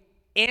came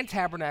and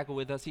tabernacled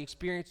with us, he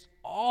experienced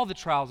all the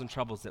trials and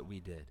troubles that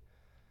we did.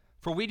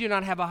 For we do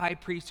not have a high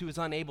priest who is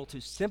unable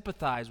to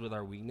sympathize with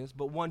our weakness,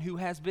 but one who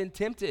has been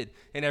tempted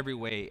in every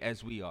way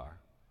as we are,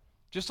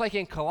 Just like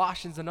in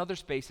Colossians and other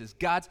spaces,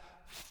 God's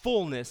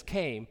fullness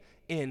came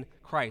in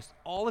Christ.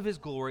 All of his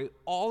glory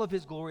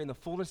in the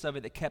fullness of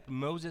it that kept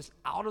Moses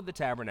out of the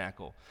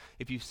tabernacle.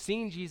 If you've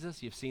seen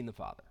Jesus, you've seen the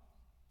Father.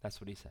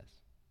 That's what he says.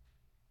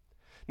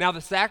 Now,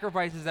 the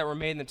sacrifices that were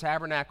made in the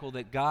tabernacle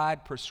that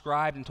God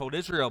prescribed and told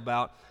Israel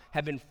about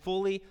have been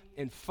fully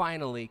and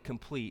finally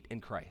complete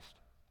in Christ.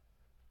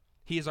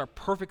 He is our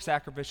perfect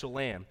sacrificial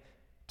lamb,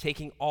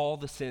 taking all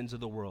the sins of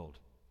the world.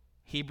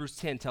 Hebrews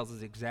 10 tells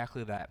us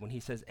exactly that when he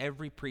says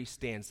every priest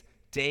stands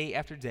day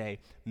after day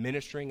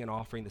ministering and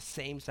offering the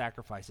same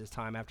sacrifices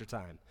time after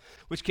time,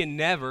 which can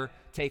never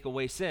take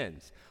away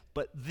sins.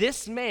 But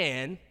this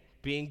man,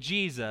 being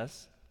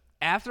Jesus,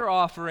 after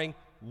offering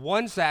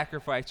one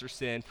sacrifice for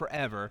sin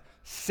forever,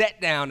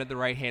 sat down at the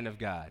right hand of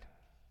God.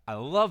 I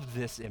love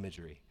this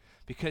imagery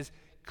because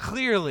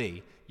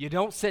clearly you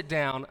don't sit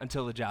down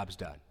until the job's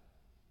done.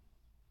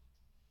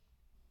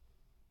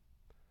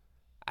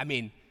 I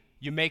mean,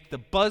 you make the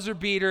buzzer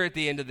beater at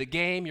the end of the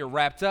game, you're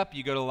wrapped up,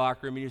 you go to the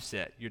locker room and you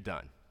sit, you're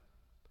done.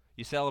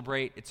 You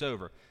celebrate, it's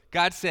over.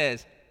 God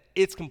says,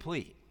 it's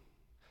complete.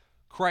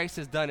 Christ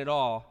has done it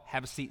all.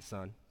 Have a seat,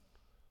 son.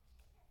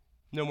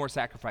 No more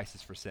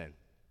sacrifices for sin.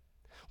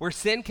 Where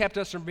sin kept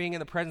us from being in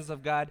the presence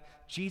of God,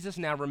 Jesus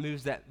now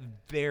removes that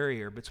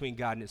barrier between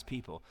God and his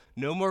people.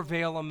 No more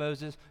veil on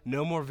Moses,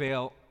 no more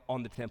veil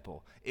on the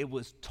temple. It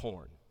was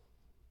torn.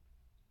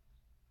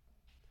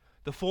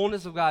 The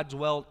fullness of God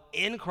dwelled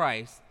in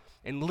Christ.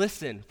 And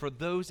listen, for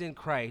those in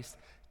Christ,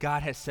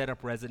 God has set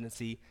up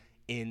residency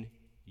in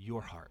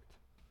your heart.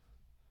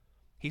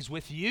 He's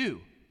with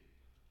you.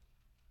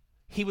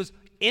 He was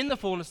in the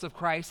fullness of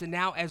Christ, and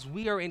now as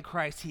we are in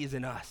Christ, he is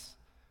in us.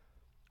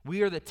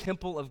 We are the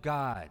temple of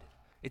God.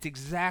 It's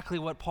exactly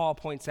what Paul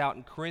points out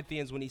in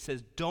Corinthians when he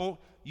says, don't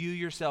you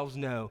yourselves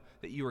know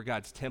that you are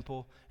God's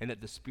temple and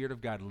that the Spirit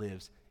of God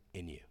lives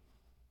in you.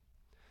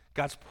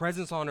 God's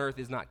presence on earth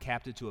is not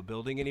captive to a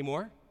building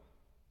anymore.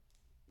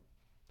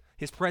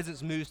 His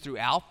presence moves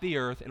throughout the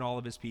earth and all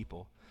of his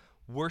people,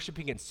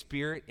 worshiping in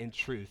spirit and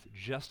truth,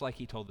 just like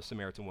he told the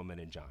Samaritan woman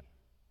in John.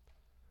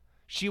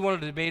 She wanted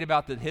to debate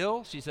about the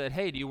hill. She said,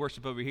 hey, do you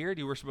worship over here?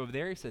 Do you worship over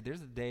there? He said,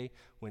 there's a day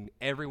when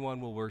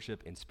everyone will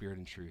worship in spirit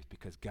and truth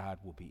because God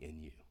will be in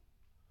you.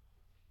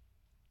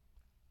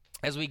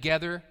 As we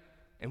gather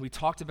and we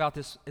talked about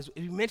this, as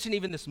we mentioned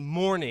even this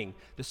morning,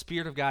 the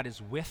Spirit of God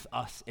is with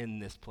us in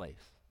this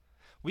place.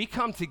 We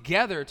come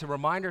together to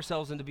remind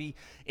ourselves and to be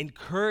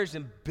encouraged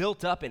and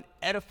built up and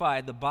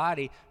edified the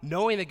body,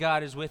 knowing that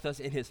God is with us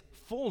in his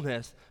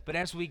fullness. But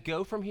as we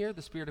go from here,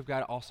 the Spirit of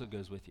God also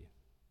goes with you.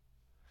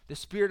 The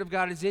Spirit of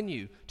God is in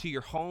you to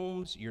your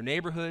homes, your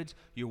neighborhoods,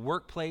 your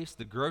workplace,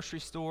 the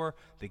grocery store,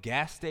 the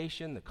gas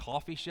station, the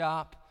coffee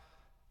shop.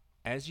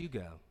 As you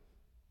go,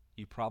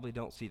 you probably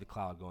don't see the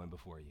cloud going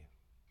before you.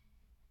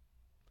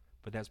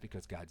 But that's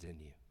because God's in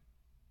you.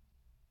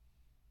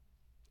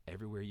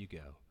 Everywhere you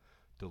go,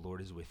 the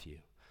Lord is with you.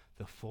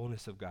 The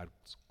fullness of God's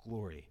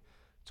glory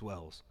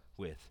dwells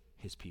with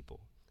his people.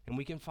 And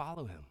we can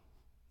follow him.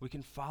 We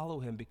can follow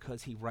him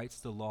because he writes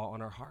the law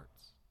on our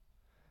hearts,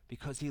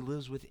 because he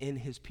lives within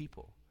his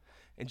people.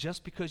 And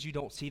just because you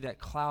don't see that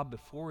cloud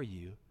before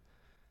you,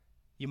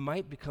 you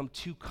might become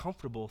too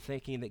comfortable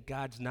thinking that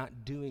God's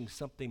not doing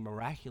something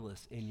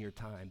miraculous in your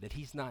time, that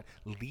he's not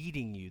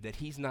leading you, that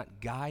he's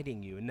not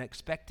guiding you, and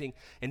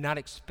not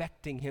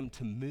expecting him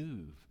to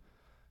move.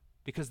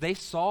 Because they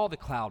saw the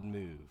cloud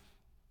move.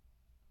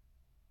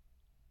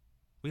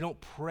 We don't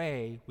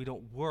pray, we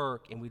don't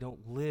work, and we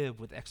don't live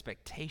with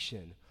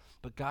expectation.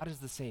 But God is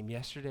the same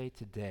yesterday,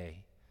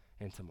 today,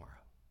 and tomorrow.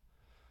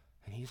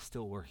 And he's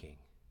still working.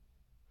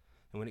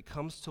 And when it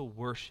comes to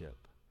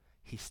worship,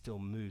 he still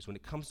moves. When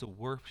it comes to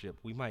worship,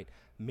 we might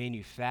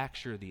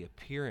manufacture the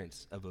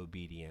appearance of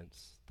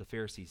obedience, the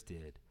Pharisees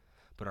did,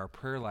 but our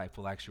prayer life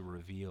will actually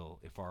reveal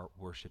if our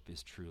worship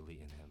is truly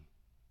in him.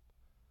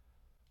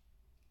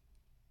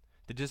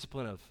 The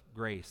Discipline of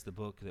Grace, the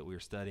book that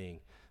we're studying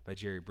by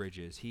Jerry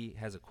Bridges, he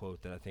has a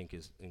quote that I think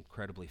is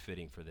incredibly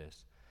fitting for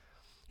this.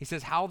 He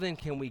says, how then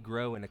can we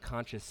grow in a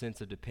conscious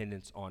sense of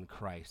dependence on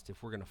Christ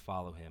if we're going to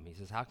follow him? He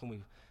says, how can we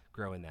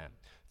grow in that?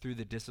 Through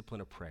the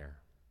discipline of prayer.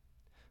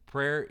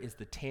 Prayer is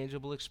the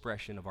tangible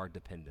expression of our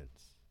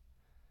dependence.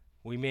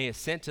 We may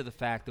assent to the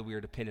fact that we are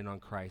dependent on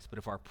Christ, but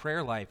if our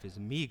prayer life is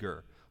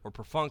meager or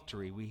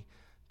perfunctory, we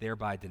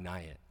thereby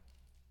deny it.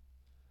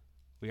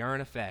 We are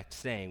in effect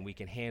saying we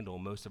can handle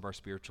most of our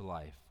spiritual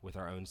life with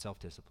our own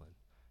self-discipline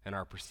and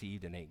our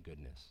perceived innate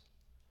goodness.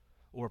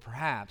 Or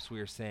perhaps we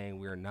are saying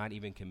we are not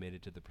even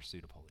committed to the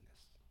pursuit of holiness.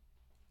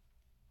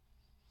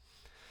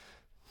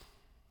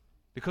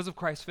 Because of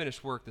Christ's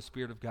finished work, the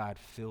Spirit of God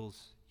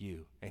fills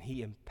you, and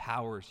he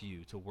empowers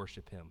you to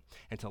worship him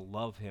and to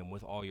love him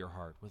with all your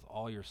heart, with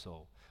all your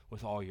soul,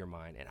 with all your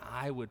mind. And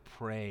I would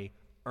pray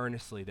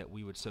earnestly that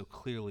we would so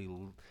clearly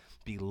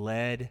be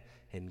led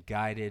and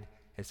guided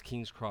as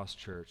King's Cross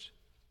Church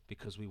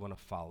because we want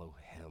to follow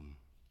him.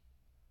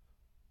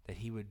 That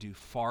he would do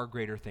far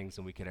greater things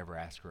than we could ever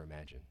ask or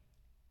imagine.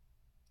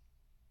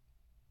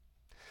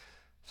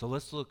 So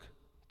let's look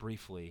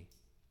briefly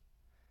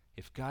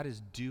if God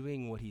is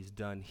doing what he's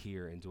done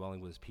here and dwelling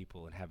with his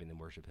people and having them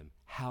worship him,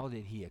 how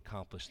did he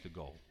accomplish the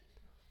goal?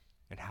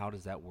 And how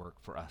does that work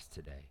for us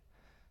today?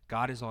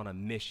 God is on a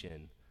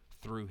mission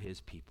through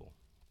his people.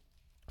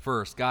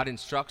 First, God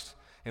instructs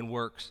and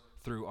works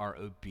through our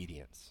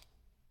obedience.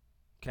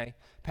 Okay?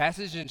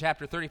 Passages in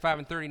chapter 35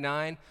 and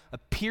 39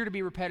 appear to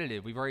be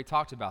repetitive. We've already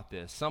talked about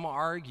this. Some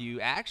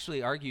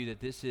actually argue that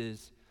this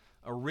is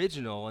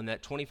original and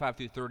that 25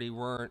 through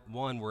 31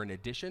 were an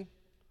addition.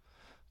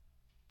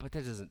 But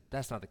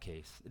that's not the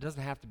case. It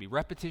doesn't have to be.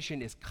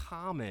 Repetition is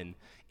common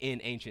in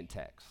ancient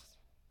texts.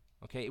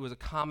 Okay, it was a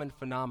common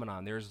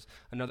phenomenon. There's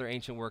another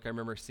ancient work I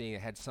remember seeing.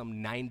 It had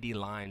some 90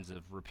 lines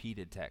of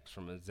repeated text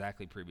from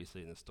exactly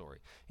previously in the story.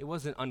 It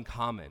wasn't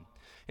uncommon.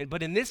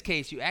 But in this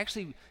case, you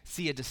actually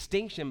see a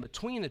distinction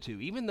between the two.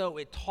 Even though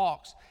it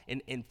talks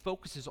and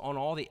focuses on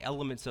all the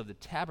elements of the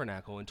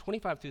tabernacle, in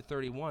 25 through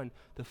 31,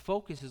 the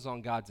focus is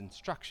on God's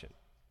instruction.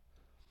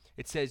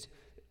 It says,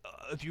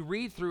 if you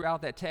read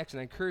throughout that text,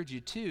 and I encourage you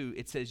to,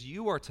 it says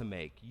you are to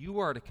make, you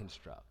are to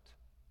construct,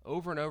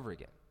 over and over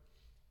again.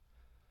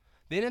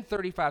 Then in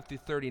 35 through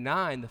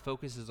 39, the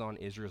focus is on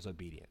Israel's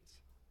obedience.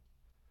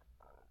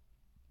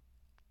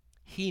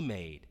 He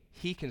made,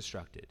 he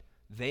constructed,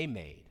 they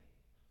made,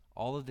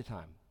 all of the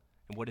time.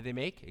 And what did they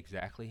make?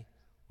 Exactly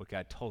what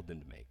God told them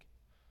to make.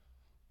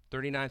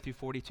 39 through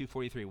 42,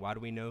 43, why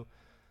do we know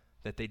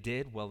that they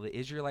did? Well, the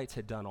Israelites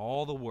had done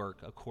all the work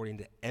according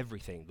to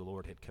everything the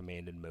Lord had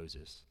commanded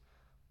Moses.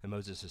 And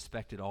Moses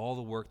suspected all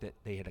the work that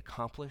they had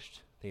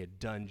accomplished. They had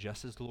done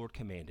just as the Lord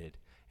commanded,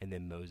 and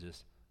then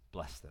Moses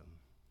blessed them.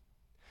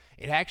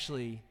 It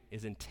actually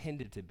is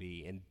intended to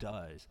be and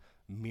does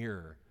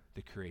mirror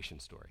the creation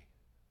story.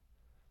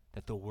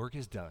 That the work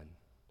is done,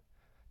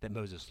 that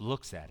Moses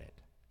looks at it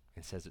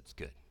and says it's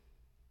good.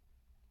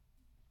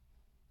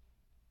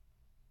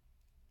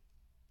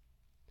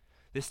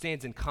 This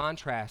stands in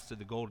contrast to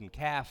the golden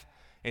calf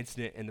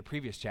incident in the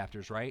previous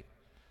chapters, right?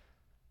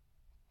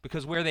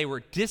 Because where they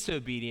were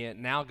disobedient,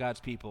 now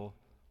God's people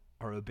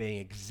are obeying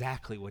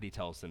exactly what he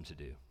tells them to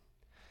do.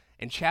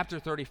 And chapter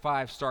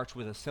 35 starts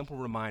with a simple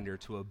reminder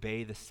to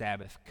obey the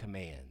Sabbath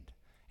command.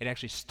 It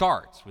actually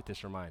starts with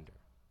this reminder.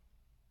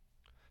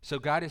 So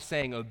God is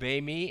saying, obey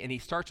me, and he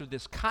starts with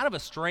this kind of a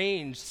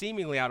strange,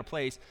 seemingly out of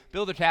place,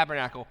 build a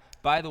tabernacle,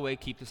 by the way,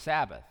 keep the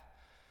Sabbath.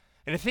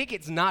 And I think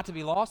it's not to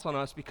be lost on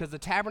us because the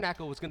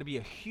tabernacle was going to be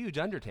a huge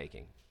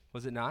undertaking,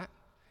 was it not?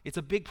 It's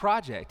a big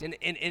project.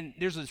 And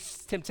there's a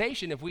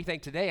temptation if we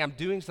think today, I'm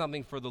doing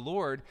something for the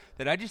Lord,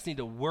 that I just need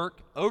to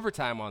work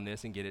overtime on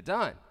this and get it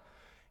done.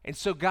 And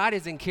so God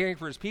is in caring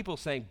for his people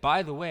saying,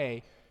 by the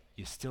way,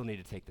 you still need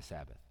to take the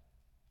Sabbath.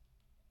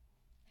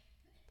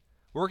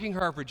 Working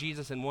hard for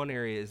Jesus in one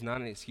area is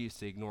not an excuse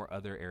to ignore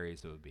other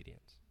areas of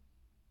obedience.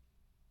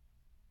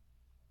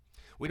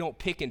 We don't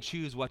pick and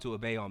choose what to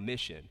obey on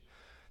mission.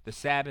 The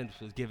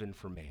Sabbath was given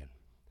for man.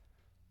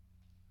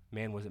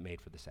 Man wasn't made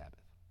for the Sabbath.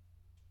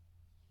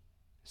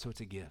 So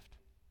it's a gift.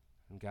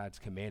 And God's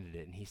commanded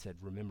it, and he said,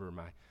 remember,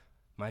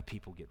 my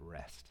people get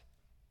rest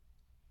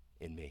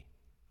in me.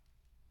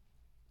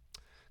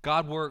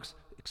 God works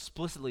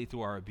explicitly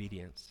through our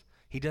obedience.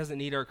 He doesn't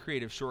need our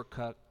creative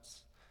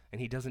shortcuts,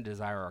 and he doesn't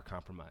desire our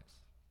compromise.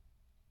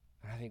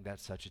 And I think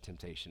that's such a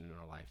temptation in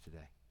our life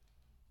today.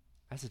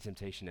 That's a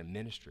temptation in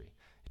ministry,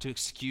 to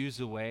excuse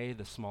away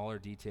the smaller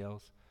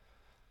details,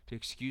 to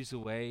excuse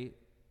away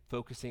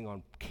focusing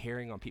on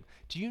caring on people.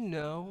 Do you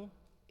know,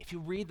 if you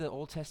read the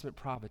Old Testament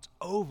prophets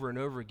over and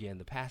over again,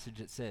 the passage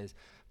that says,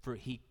 for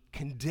he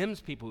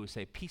condemns people who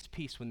say, peace,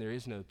 peace, when there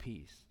is no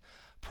peace.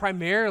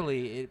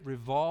 Primarily, it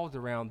revolved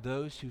around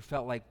those who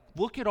felt like,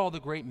 look at all the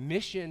great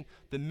mission,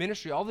 the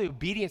ministry, all the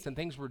obedience and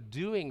things we're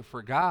doing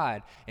for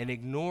God, and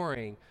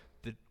ignoring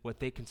what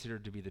they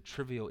considered to be the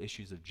trivial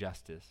issues of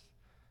justice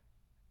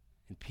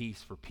and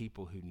peace for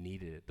people who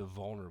needed it, the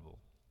vulnerable.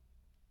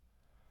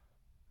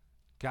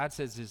 God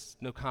says there's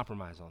no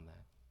compromise on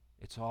that.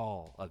 It's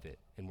all of it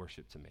in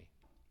worship to me.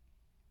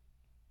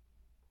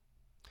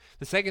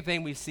 The second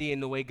thing we see in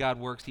the way God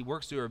works, he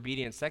works through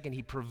obedience. Second,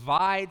 he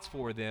provides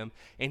for them,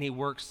 and he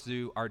works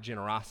through our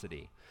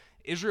generosity.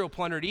 Israel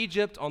plundered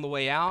Egypt on the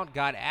way out.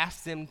 God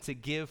asked them to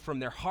give from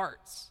their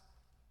hearts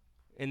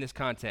in this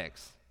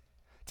context.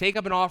 Take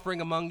up an offering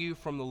among you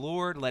from the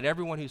Lord. Let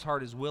everyone whose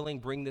heart is willing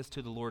bring this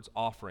to the Lord's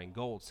offering.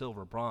 Gold,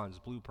 silver, bronze,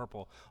 blue,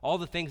 purple, all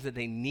the things that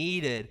they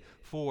needed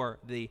for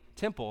the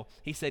temple.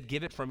 He said,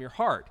 give it from your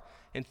heart.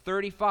 In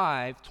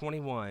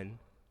 35:21,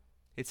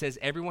 it says,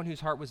 everyone whose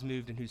heart was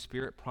moved and whose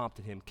spirit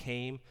prompted him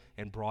came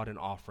and brought an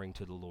offering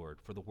to the Lord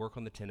for the work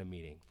on the tent of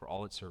meeting, for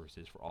all its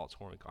services, for all its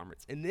foreign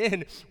garments. And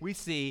then we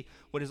see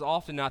what is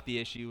often not the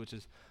issue, which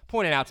is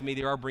pointed out to me,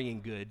 they are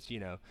bringing goods,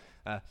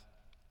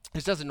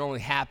 This doesn't normally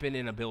happen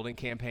in a building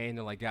campaign.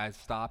 They're like, guys,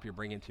 stop, you're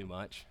bringing too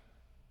much.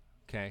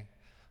 Okay,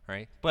 all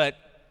right? But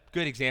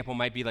good example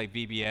might be like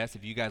VBS.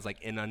 If you guys like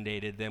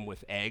inundated them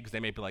with eggs, they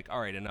may be like, all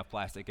right, enough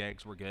plastic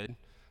eggs, we're good.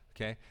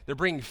 Okay? They're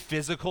bringing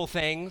physical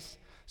things,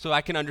 so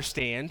I can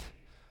understand.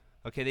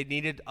 Okay, they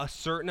needed a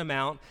certain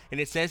amount, and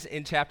it says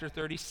in chapter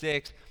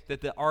 36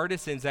 that the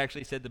artisans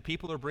actually said the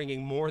people are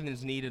bringing more than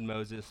is needed,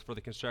 Moses, for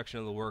the construction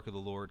of the work of the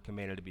Lord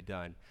commanded to be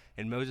done.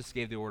 And Moses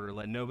gave the order to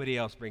let nobody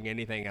else bring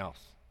anything else.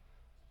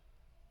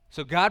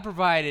 So God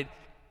provided,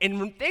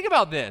 and think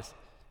about this.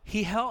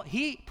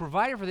 He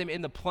provided for them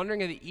in the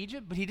plundering of the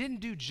Egypt, but he didn't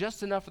do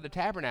just enough for the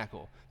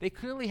tabernacle. They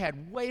clearly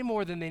had way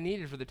more than they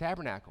needed for the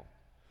tabernacle.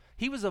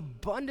 He was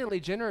abundantly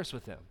generous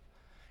with them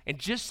and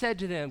just said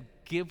to them,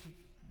 give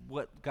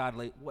what I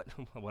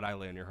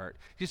lay on your heart.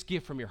 Just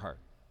give from your heart.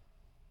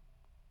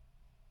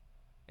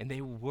 And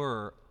they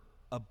were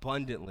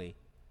abundantly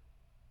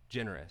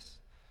generous.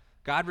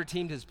 God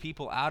redeemed his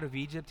people out of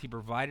Egypt. He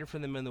provided for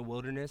them in the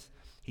wilderness.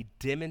 He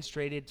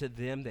demonstrated to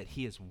them that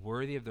he is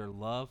worthy of their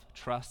love,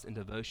 trust, and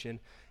devotion.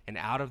 And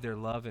out of their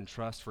love and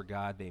trust for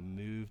God, they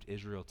moved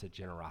Israel to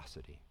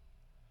generosity.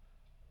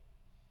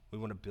 We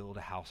want to build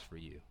a house for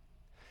you.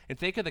 And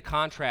think of the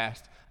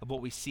contrast of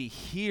what we see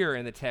here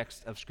in the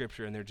text of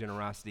Scripture and their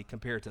generosity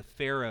compared to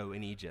Pharaoh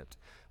in Egypt.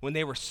 When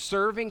they were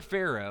serving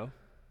Pharaoh,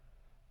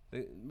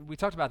 we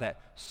talked about that.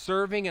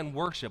 Serving and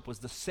worship was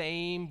the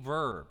same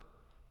verb.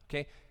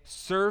 Okay?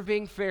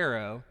 Serving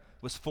Pharaoh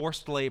was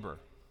forced labor.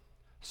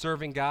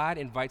 Serving God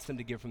invites them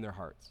to give from their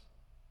hearts.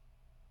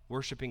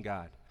 Worshiping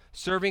God.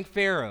 Serving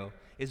Pharaoh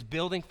is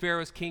building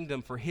Pharaoh's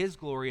kingdom for his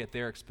glory at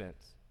their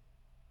expense.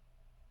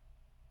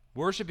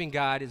 Worshiping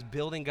God is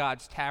building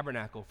God's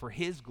tabernacle for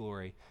his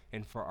glory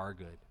and for our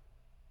good.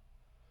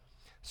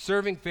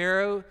 Serving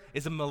Pharaoh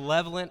is a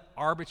malevolent,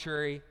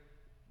 arbitrary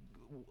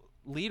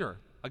leader,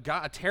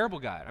 a terrible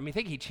God. I mean,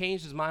 think he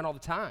changed his mind all the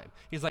time.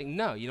 He's like,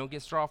 no, you don't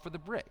get straw for the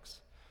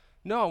bricks.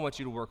 No, I want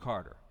you to work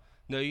harder.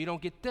 No, you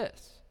don't get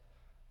this.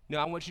 No,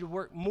 I want you to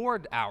work more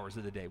hours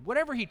of the day.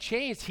 Whatever he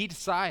changed, he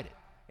decided.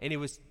 And it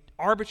was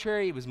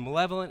arbitrary, it was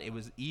malevolent, it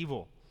was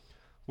evil.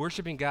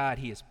 Worshiping God,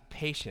 he is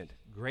patient,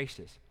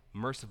 gracious,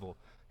 merciful,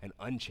 and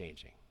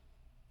unchanging.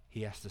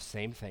 He asks the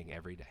same thing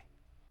every day.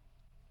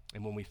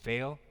 And when we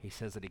fail, he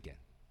says it again.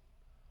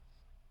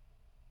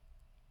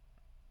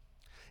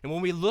 And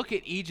when we look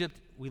at Egypt,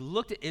 we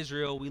look at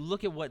Israel, we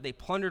look at what they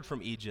plundered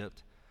from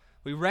Egypt,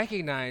 we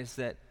recognize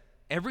that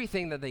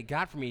everything that they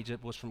got from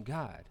Egypt was from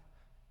God.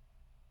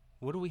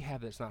 What do we have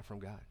that's not from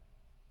God?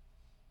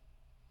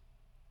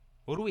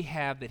 What do we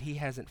have that he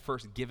hasn't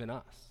first given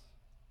us?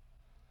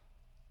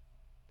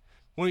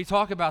 When we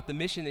talk about the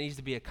mission that needs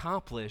to be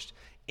accomplished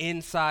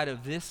inside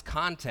of this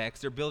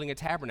context, they're building a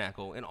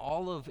tabernacle, and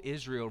all of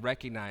Israel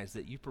recognized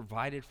that you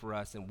provided for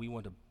us, and we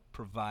want to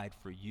provide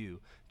for you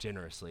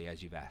generously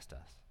as you've asked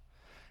us.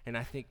 And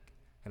I think,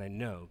 and I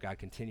know, God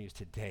continues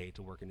today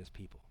to work in his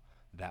people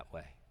that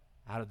way,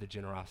 out of the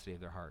generosity of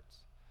their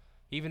hearts.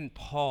 Even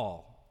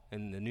Paul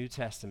in the New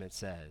Testament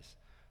says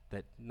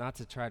that not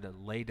to try to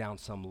lay down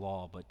some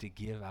law, but to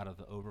give out of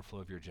the overflow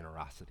of your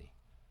generosity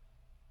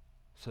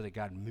so that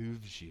God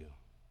moves you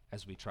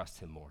as we trust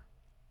him more.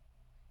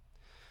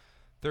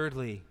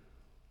 Thirdly,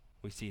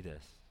 we see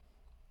this.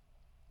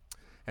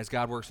 As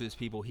God works through his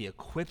people, he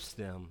equips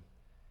them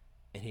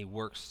and he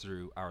works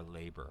through our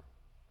labor.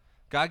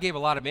 God gave a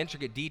lot of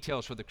intricate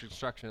details for the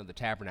construction of the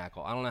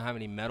tabernacle. I don't know how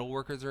many metal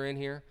workers are in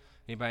here.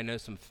 Anybody know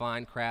some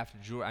fine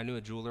craft jewelry? I knew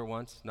a jeweler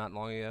once, not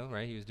long ago,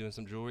 right? He was doing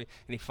some jewelry.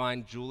 Any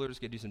fine jewelers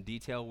could do some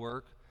detail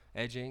work,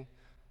 edging.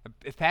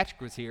 If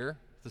Patrick was here,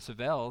 the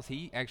Savells,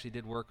 he actually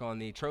did work on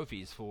the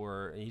trophies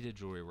he did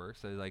jewelry work,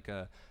 so like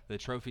the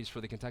trophies for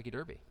the Kentucky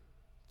Derby.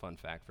 Fun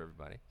fact for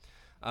everybody.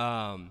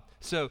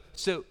 So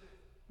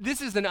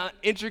this is an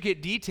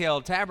intricate,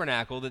 detailed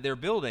tabernacle that they're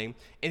building,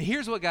 and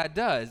here's what God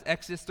does.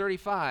 Exodus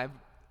 35,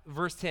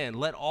 verse 10,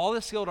 let all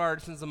the skilled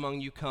artisans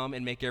among you come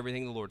and make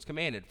everything the Lord's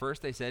commanded.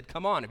 First they said,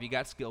 come on, if you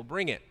got skill,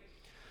 bring it.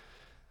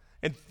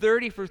 And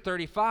 30 through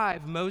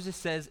 35, Moses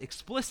says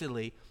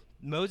explicitly,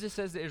 Moses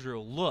says to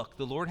Israel, look,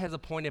 the Lord has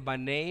appointed by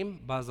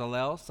name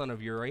Bezalel, son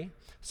of Uri,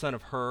 son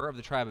of Hur, of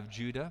the tribe of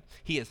Judah.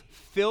 He has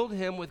filled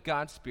him with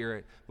God's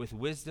Spirit, with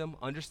wisdom,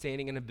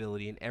 understanding, and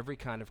ability in every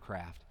kind of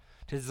craft,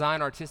 to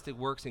design artistic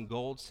works in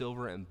gold,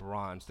 silver, and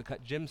bronze, to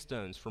cut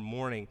gemstones for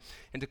mourning,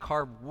 and to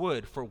carve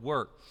wood for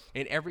work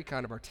in every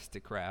kind of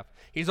artistic craft.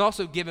 He's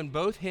also given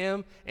both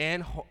him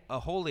and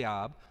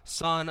Aholiab,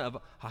 son of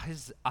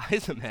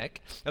Ahisamach,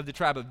 of the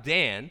tribe of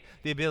Dan,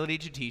 the ability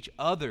to teach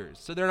others.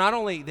 So they're not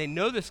only, they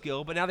know the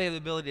skill, but now they have the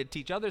ability to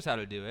teach others how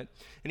to do it.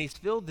 And he's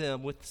filled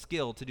them with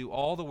skill to do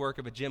all the work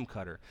of a gem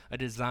cutter, a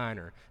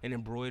designer, an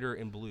embroiderer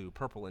in blue,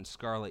 purple, and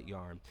scarlet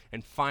yarn,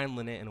 and fine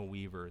linen and a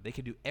weaver. They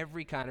can do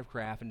every kind of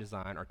craft and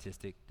design,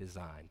 artistic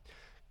design.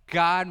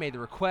 God made the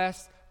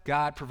request.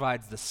 God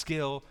provides the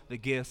skill, the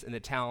gifts, and the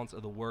talents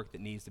of the work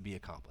that needs to be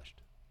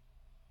accomplished.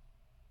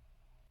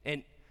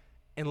 And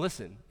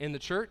listen, in the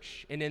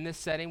church and in this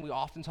setting, we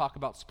often talk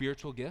about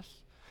spiritual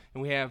gifts.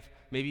 And we have,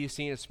 maybe you've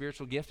seen a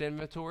spiritual gift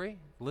inventory,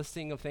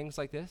 listing of things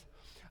like this.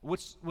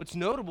 What's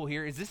notable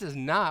here is this is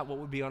not what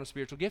would be on a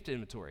spiritual gift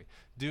inventory.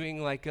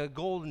 Doing like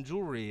gold and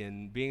jewelry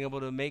and being able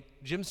to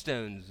make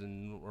gemstones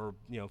or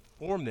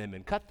form them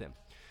and cut them.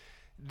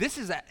 This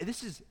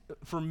is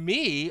for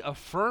me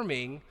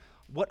affirming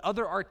what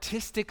other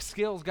artistic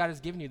skills God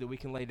has given you that we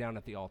can lay down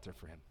at the altar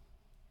for him.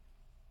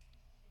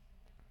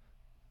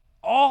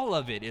 All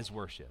of it is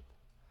worship.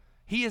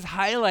 He is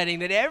highlighting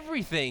that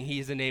everything he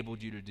has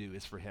enabled you to do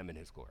is for him and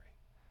his glory.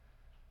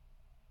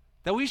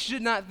 That we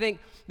should not think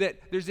that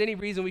there's any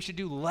reason we should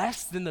do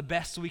less than the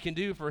best we can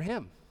do for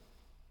him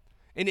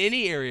in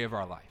any area of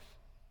our life.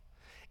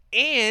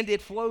 And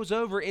it flows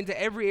over into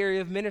every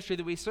area of ministry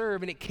that we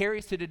serve, and it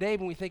carries to today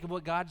when we think of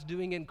what God's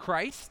doing in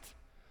Christ.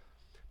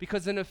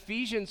 Because in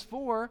Ephesians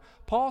 4,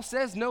 Paul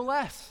says no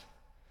less.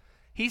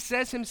 He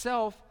says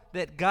himself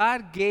that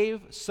God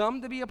gave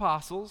some to be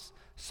apostles,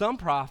 some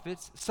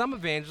prophets, some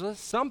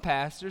evangelists, some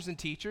pastors and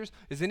teachers.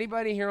 Is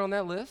anybody here on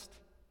that list?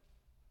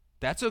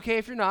 That's okay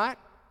if you're not.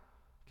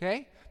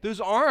 Okay?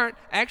 Those aren't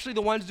actually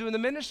the ones doing the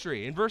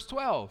ministry. In verse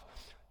 12,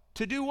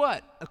 to do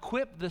what?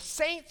 Equip the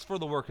saints for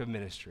the work of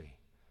ministry,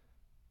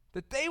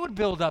 that they would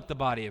build up the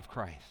body of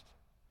Christ.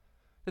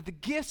 That the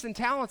gifts and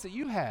talents that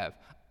you have,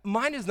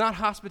 mine is not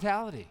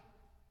hospitality.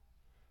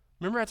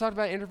 Remember I talked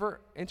about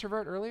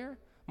introvert earlier?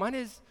 Mine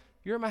is,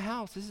 you're at my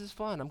house, this is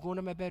fun, I'm going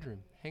to my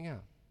bedroom, hang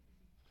out.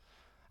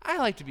 I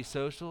like to be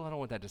social. I don't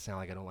want that to sound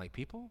like I don't like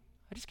people.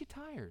 I just get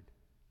tired.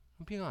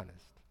 I'm being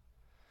honest.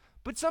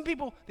 But some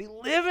people, they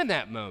live in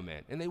that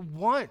moment, and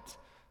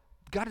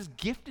God has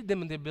gifted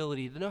them the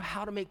ability to know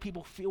how to make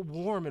people feel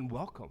warm and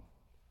welcome.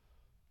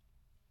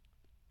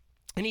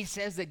 And he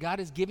says that God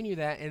has given you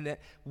that, and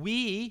that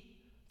we,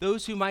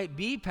 those who might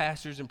be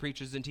pastors and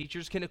preachers and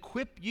teachers, can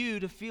equip you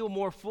to feel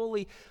more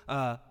fully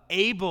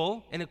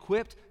able and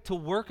equipped to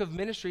work of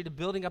ministry to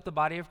building up the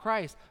body of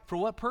Christ. For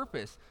what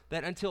purpose?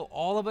 That until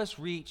all of us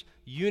reach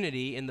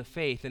unity in the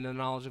faith and the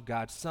knowledge of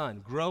God's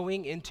Son,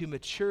 growing into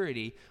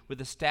maturity with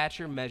a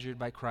stature measured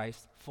by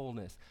Christ's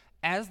fullness.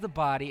 As the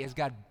body, as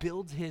God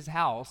builds his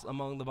house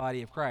among the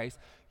body of Christ,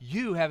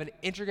 you have an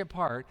intricate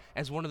part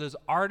as one of those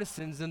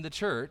artisans in the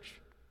church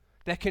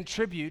that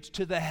contributes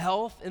to the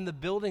health and the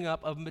building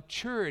up of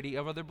maturity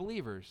of other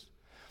believers.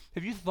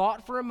 Have you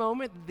thought for a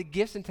moment that the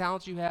gifts and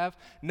talents you have,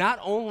 not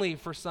only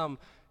for some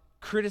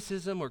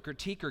criticism or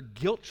critique or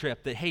guilt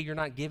trip that, hey, you're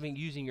not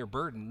using your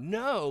burden,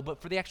 no,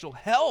 but for the actual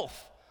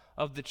health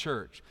of the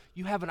church,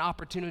 you have an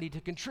opportunity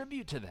to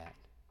contribute to that.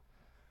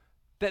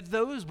 That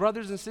those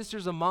brothers and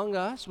sisters among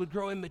us would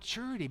grow in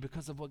maturity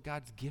because of what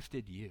God's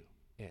gifted you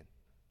in.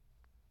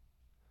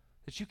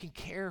 That you can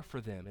care for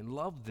them and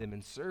love them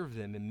and serve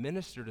them and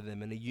minister to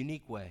them in a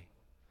unique way.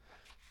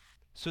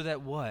 So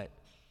that what?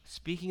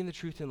 Speaking in the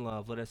truth in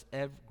love, let us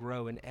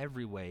grow in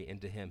every way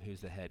into him who's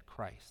the head,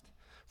 Christ.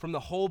 From the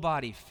whole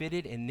body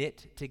fitted and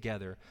knit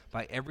together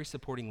by every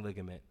supporting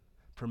ligament,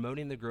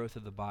 promoting the growth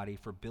of the body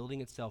for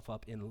building itself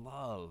up in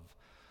love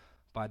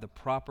by the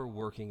proper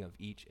working of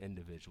each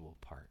individual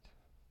part.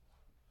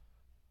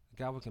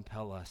 God would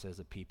compel us as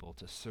a people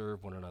to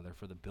serve one another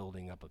for the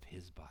building up of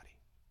his body.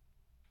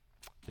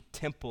 The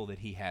temple that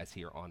he has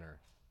here on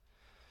earth.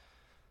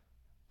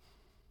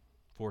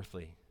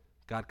 Fourthly,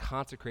 God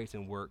consecrates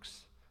and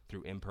works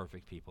through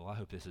imperfect people. I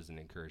hope this is an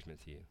encouragement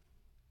to you.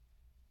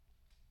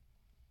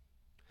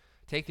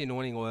 Take the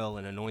anointing oil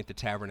and anoint the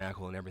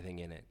tabernacle and everything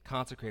in it.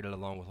 Consecrate it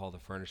along with all the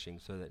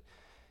furnishings so that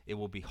it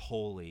will be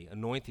holy.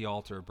 Anoint the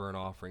altar of burnt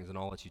offerings and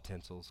all its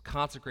utensils.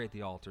 Consecrate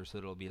the altar so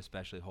that it will be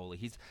especially holy.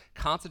 He's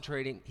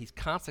consecrating,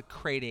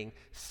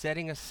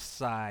 setting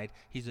aside,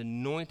 he's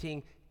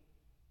anointing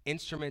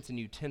instruments and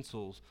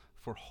utensils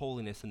for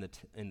holiness in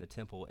the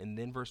temple. And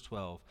then verse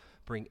 12,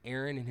 bring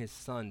Aaron and his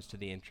sons to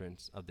the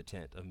entrance of the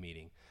tent of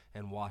meeting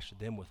and wash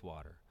them with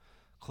water.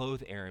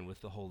 Clothe Aaron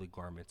with the holy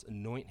garments,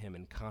 anoint him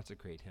and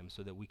consecrate him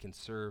so that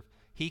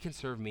he can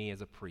serve me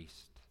as a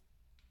priest.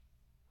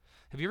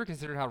 Have you ever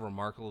considered how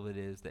remarkable it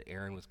is that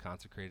Aaron was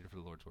consecrated for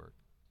the Lord's work?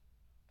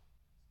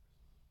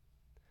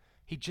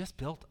 He just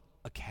built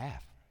a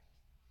calf.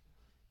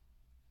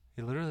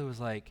 He literally was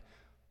like,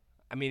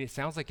 it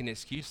sounds like an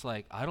excuse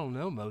like, I don't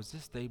know,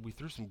 Moses, we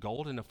threw some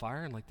gold in a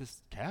fire and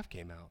this calf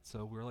came out.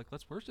 So we were like,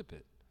 let's worship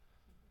it.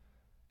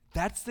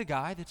 That's the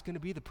guy that's going to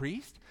be the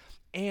priest.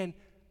 And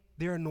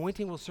their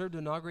anointing will serve to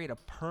inaugurate a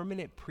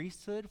permanent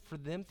priesthood for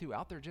them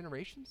throughout their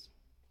generations.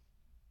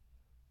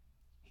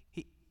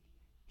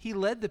 He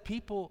led the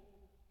people.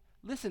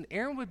 Listen,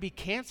 Aaron would be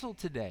canceled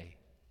today.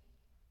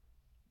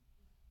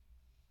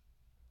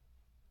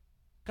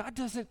 God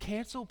doesn't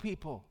cancel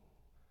people.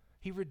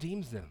 He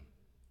redeems them.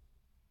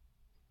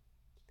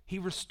 He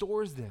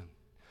restores them.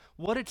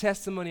 What a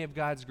testimony of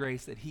God's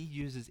grace that he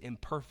uses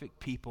imperfect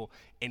people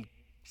and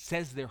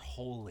says they're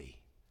holy.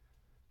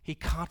 He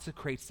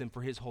consecrates them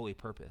for his holy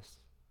purpose.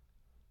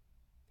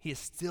 He has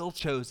still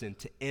chosen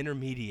to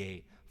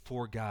intermediate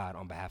for God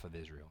on behalf of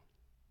Israel.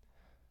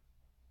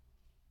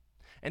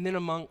 And then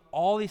among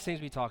all these things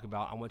we talk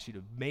about, I want you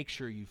to make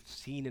sure you've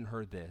seen and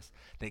heard this,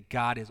 that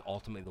God is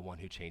ultimately the one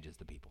who changes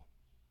the people.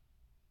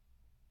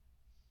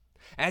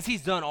 As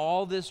he's done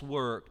all this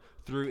work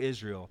through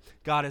Israel,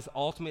 God is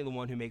ultimately the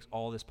one who makes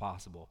all this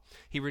possible.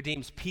 He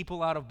redeems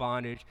people out of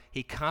bondage.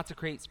 He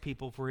consecrates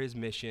people for his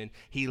mission.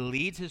 He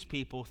leads his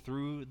people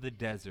through the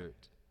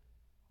desert.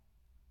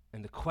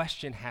 And the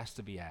question has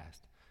to be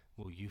asked,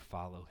 will you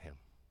follow him?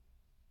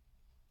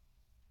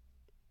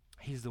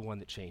 He's the one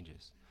that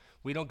changes.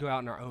 We don't go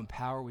out in our own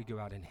power, we go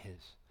out in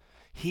his.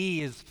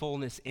 He is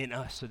fullness in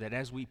us, so that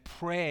as we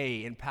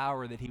pray in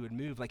power that he would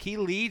move. Like he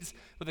leads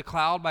with a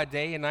cloud by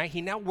day and night,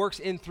 he now works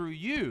in through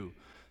you.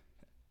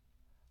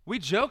 We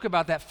joke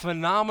about that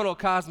phenomenal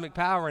cosmic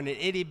power in an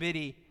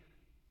itty-bitty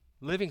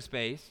living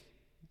space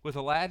with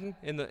Aladdin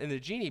and the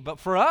genie. But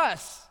for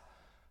us,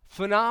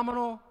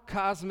 phenomenal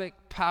cosmic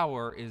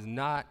power is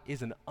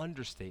an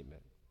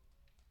understatement.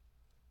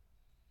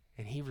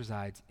 And he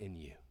resides in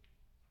you.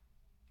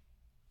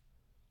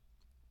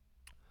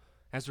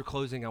 As we're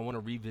closing, I want to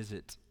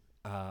revisit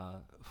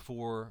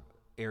 4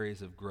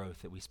 areas of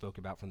growth that we spoke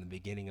about from the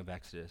beginning of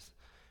Exodus.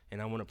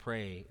 And I want to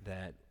pray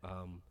that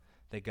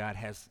God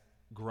has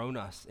grown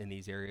us in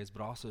these areas,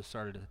 but also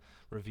started to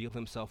reveal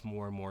himself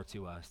more and more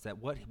to us. That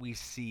what we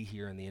see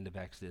here in the end of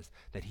Exodus,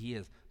 that he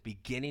is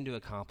beginning to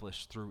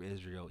accomplish through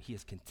Israel, he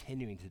is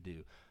continuing to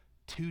do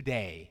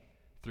today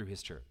through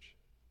his church.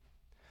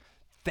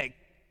 That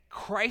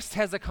Christ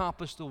has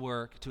accomplished the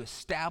work to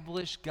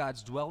establish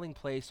God's dwelling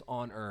place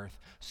on earth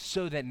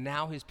so that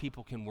now his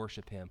people can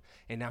worship him.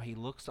 And now he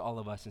looks to all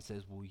of us and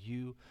says, will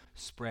you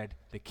spread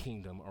the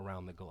kingdom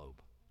around the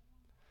globe?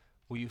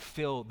 Will you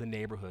fill the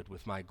neighborhood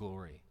with my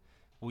glory?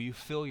 Will you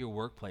fill your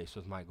workplace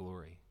with my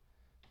glory?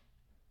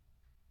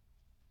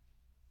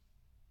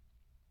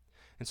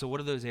 And so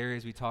what are those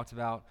areas we talked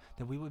about?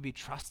 That we would be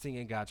trusting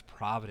in God's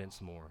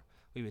providence more.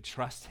 We would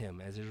trust him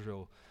as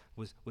Israel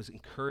was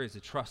encouraged to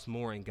trust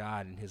more in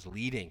God and his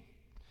leading,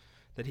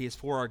 that he is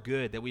for our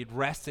good, that we'd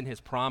rest in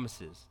his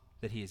promises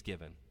that he has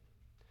given,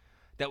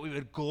 that we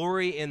would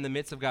glory in the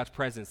midst of God's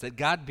presence, that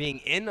God being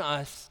in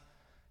us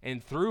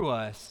and through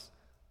us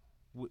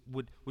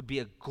would be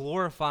a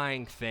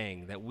glorifying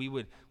thing, that we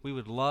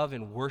would love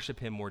and worship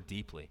him more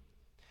deeply.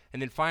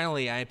 And then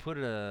finally, I put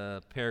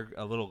a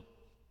little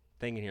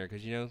thing in here,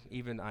 because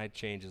even I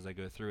change as I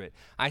go through it.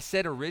 I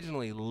said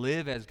originally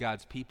live as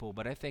God's people,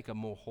 but I think a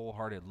more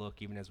wholehearted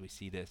look, even as we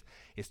see this,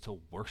 is to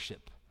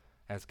worship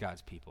as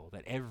God's people,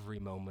 that every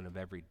moment of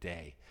every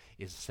day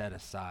is set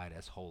aside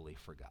as holy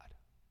for God.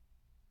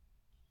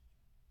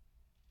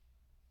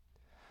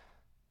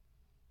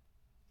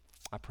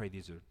 I pray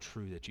these are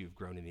true, that you've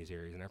grown in these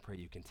areas, and I pray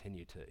you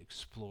continue to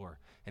explore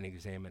and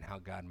examine how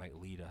God might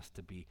lead us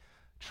to be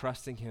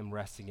trusting him,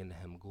 resting in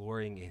him,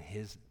 glorying in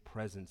his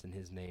presence, in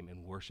his name,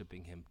 and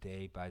worshiping him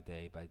day by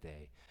day by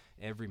day,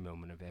 every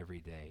moment of every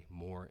day,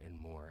 more and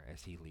more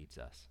as he leads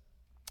us.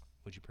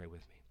 Would you pray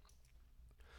with me?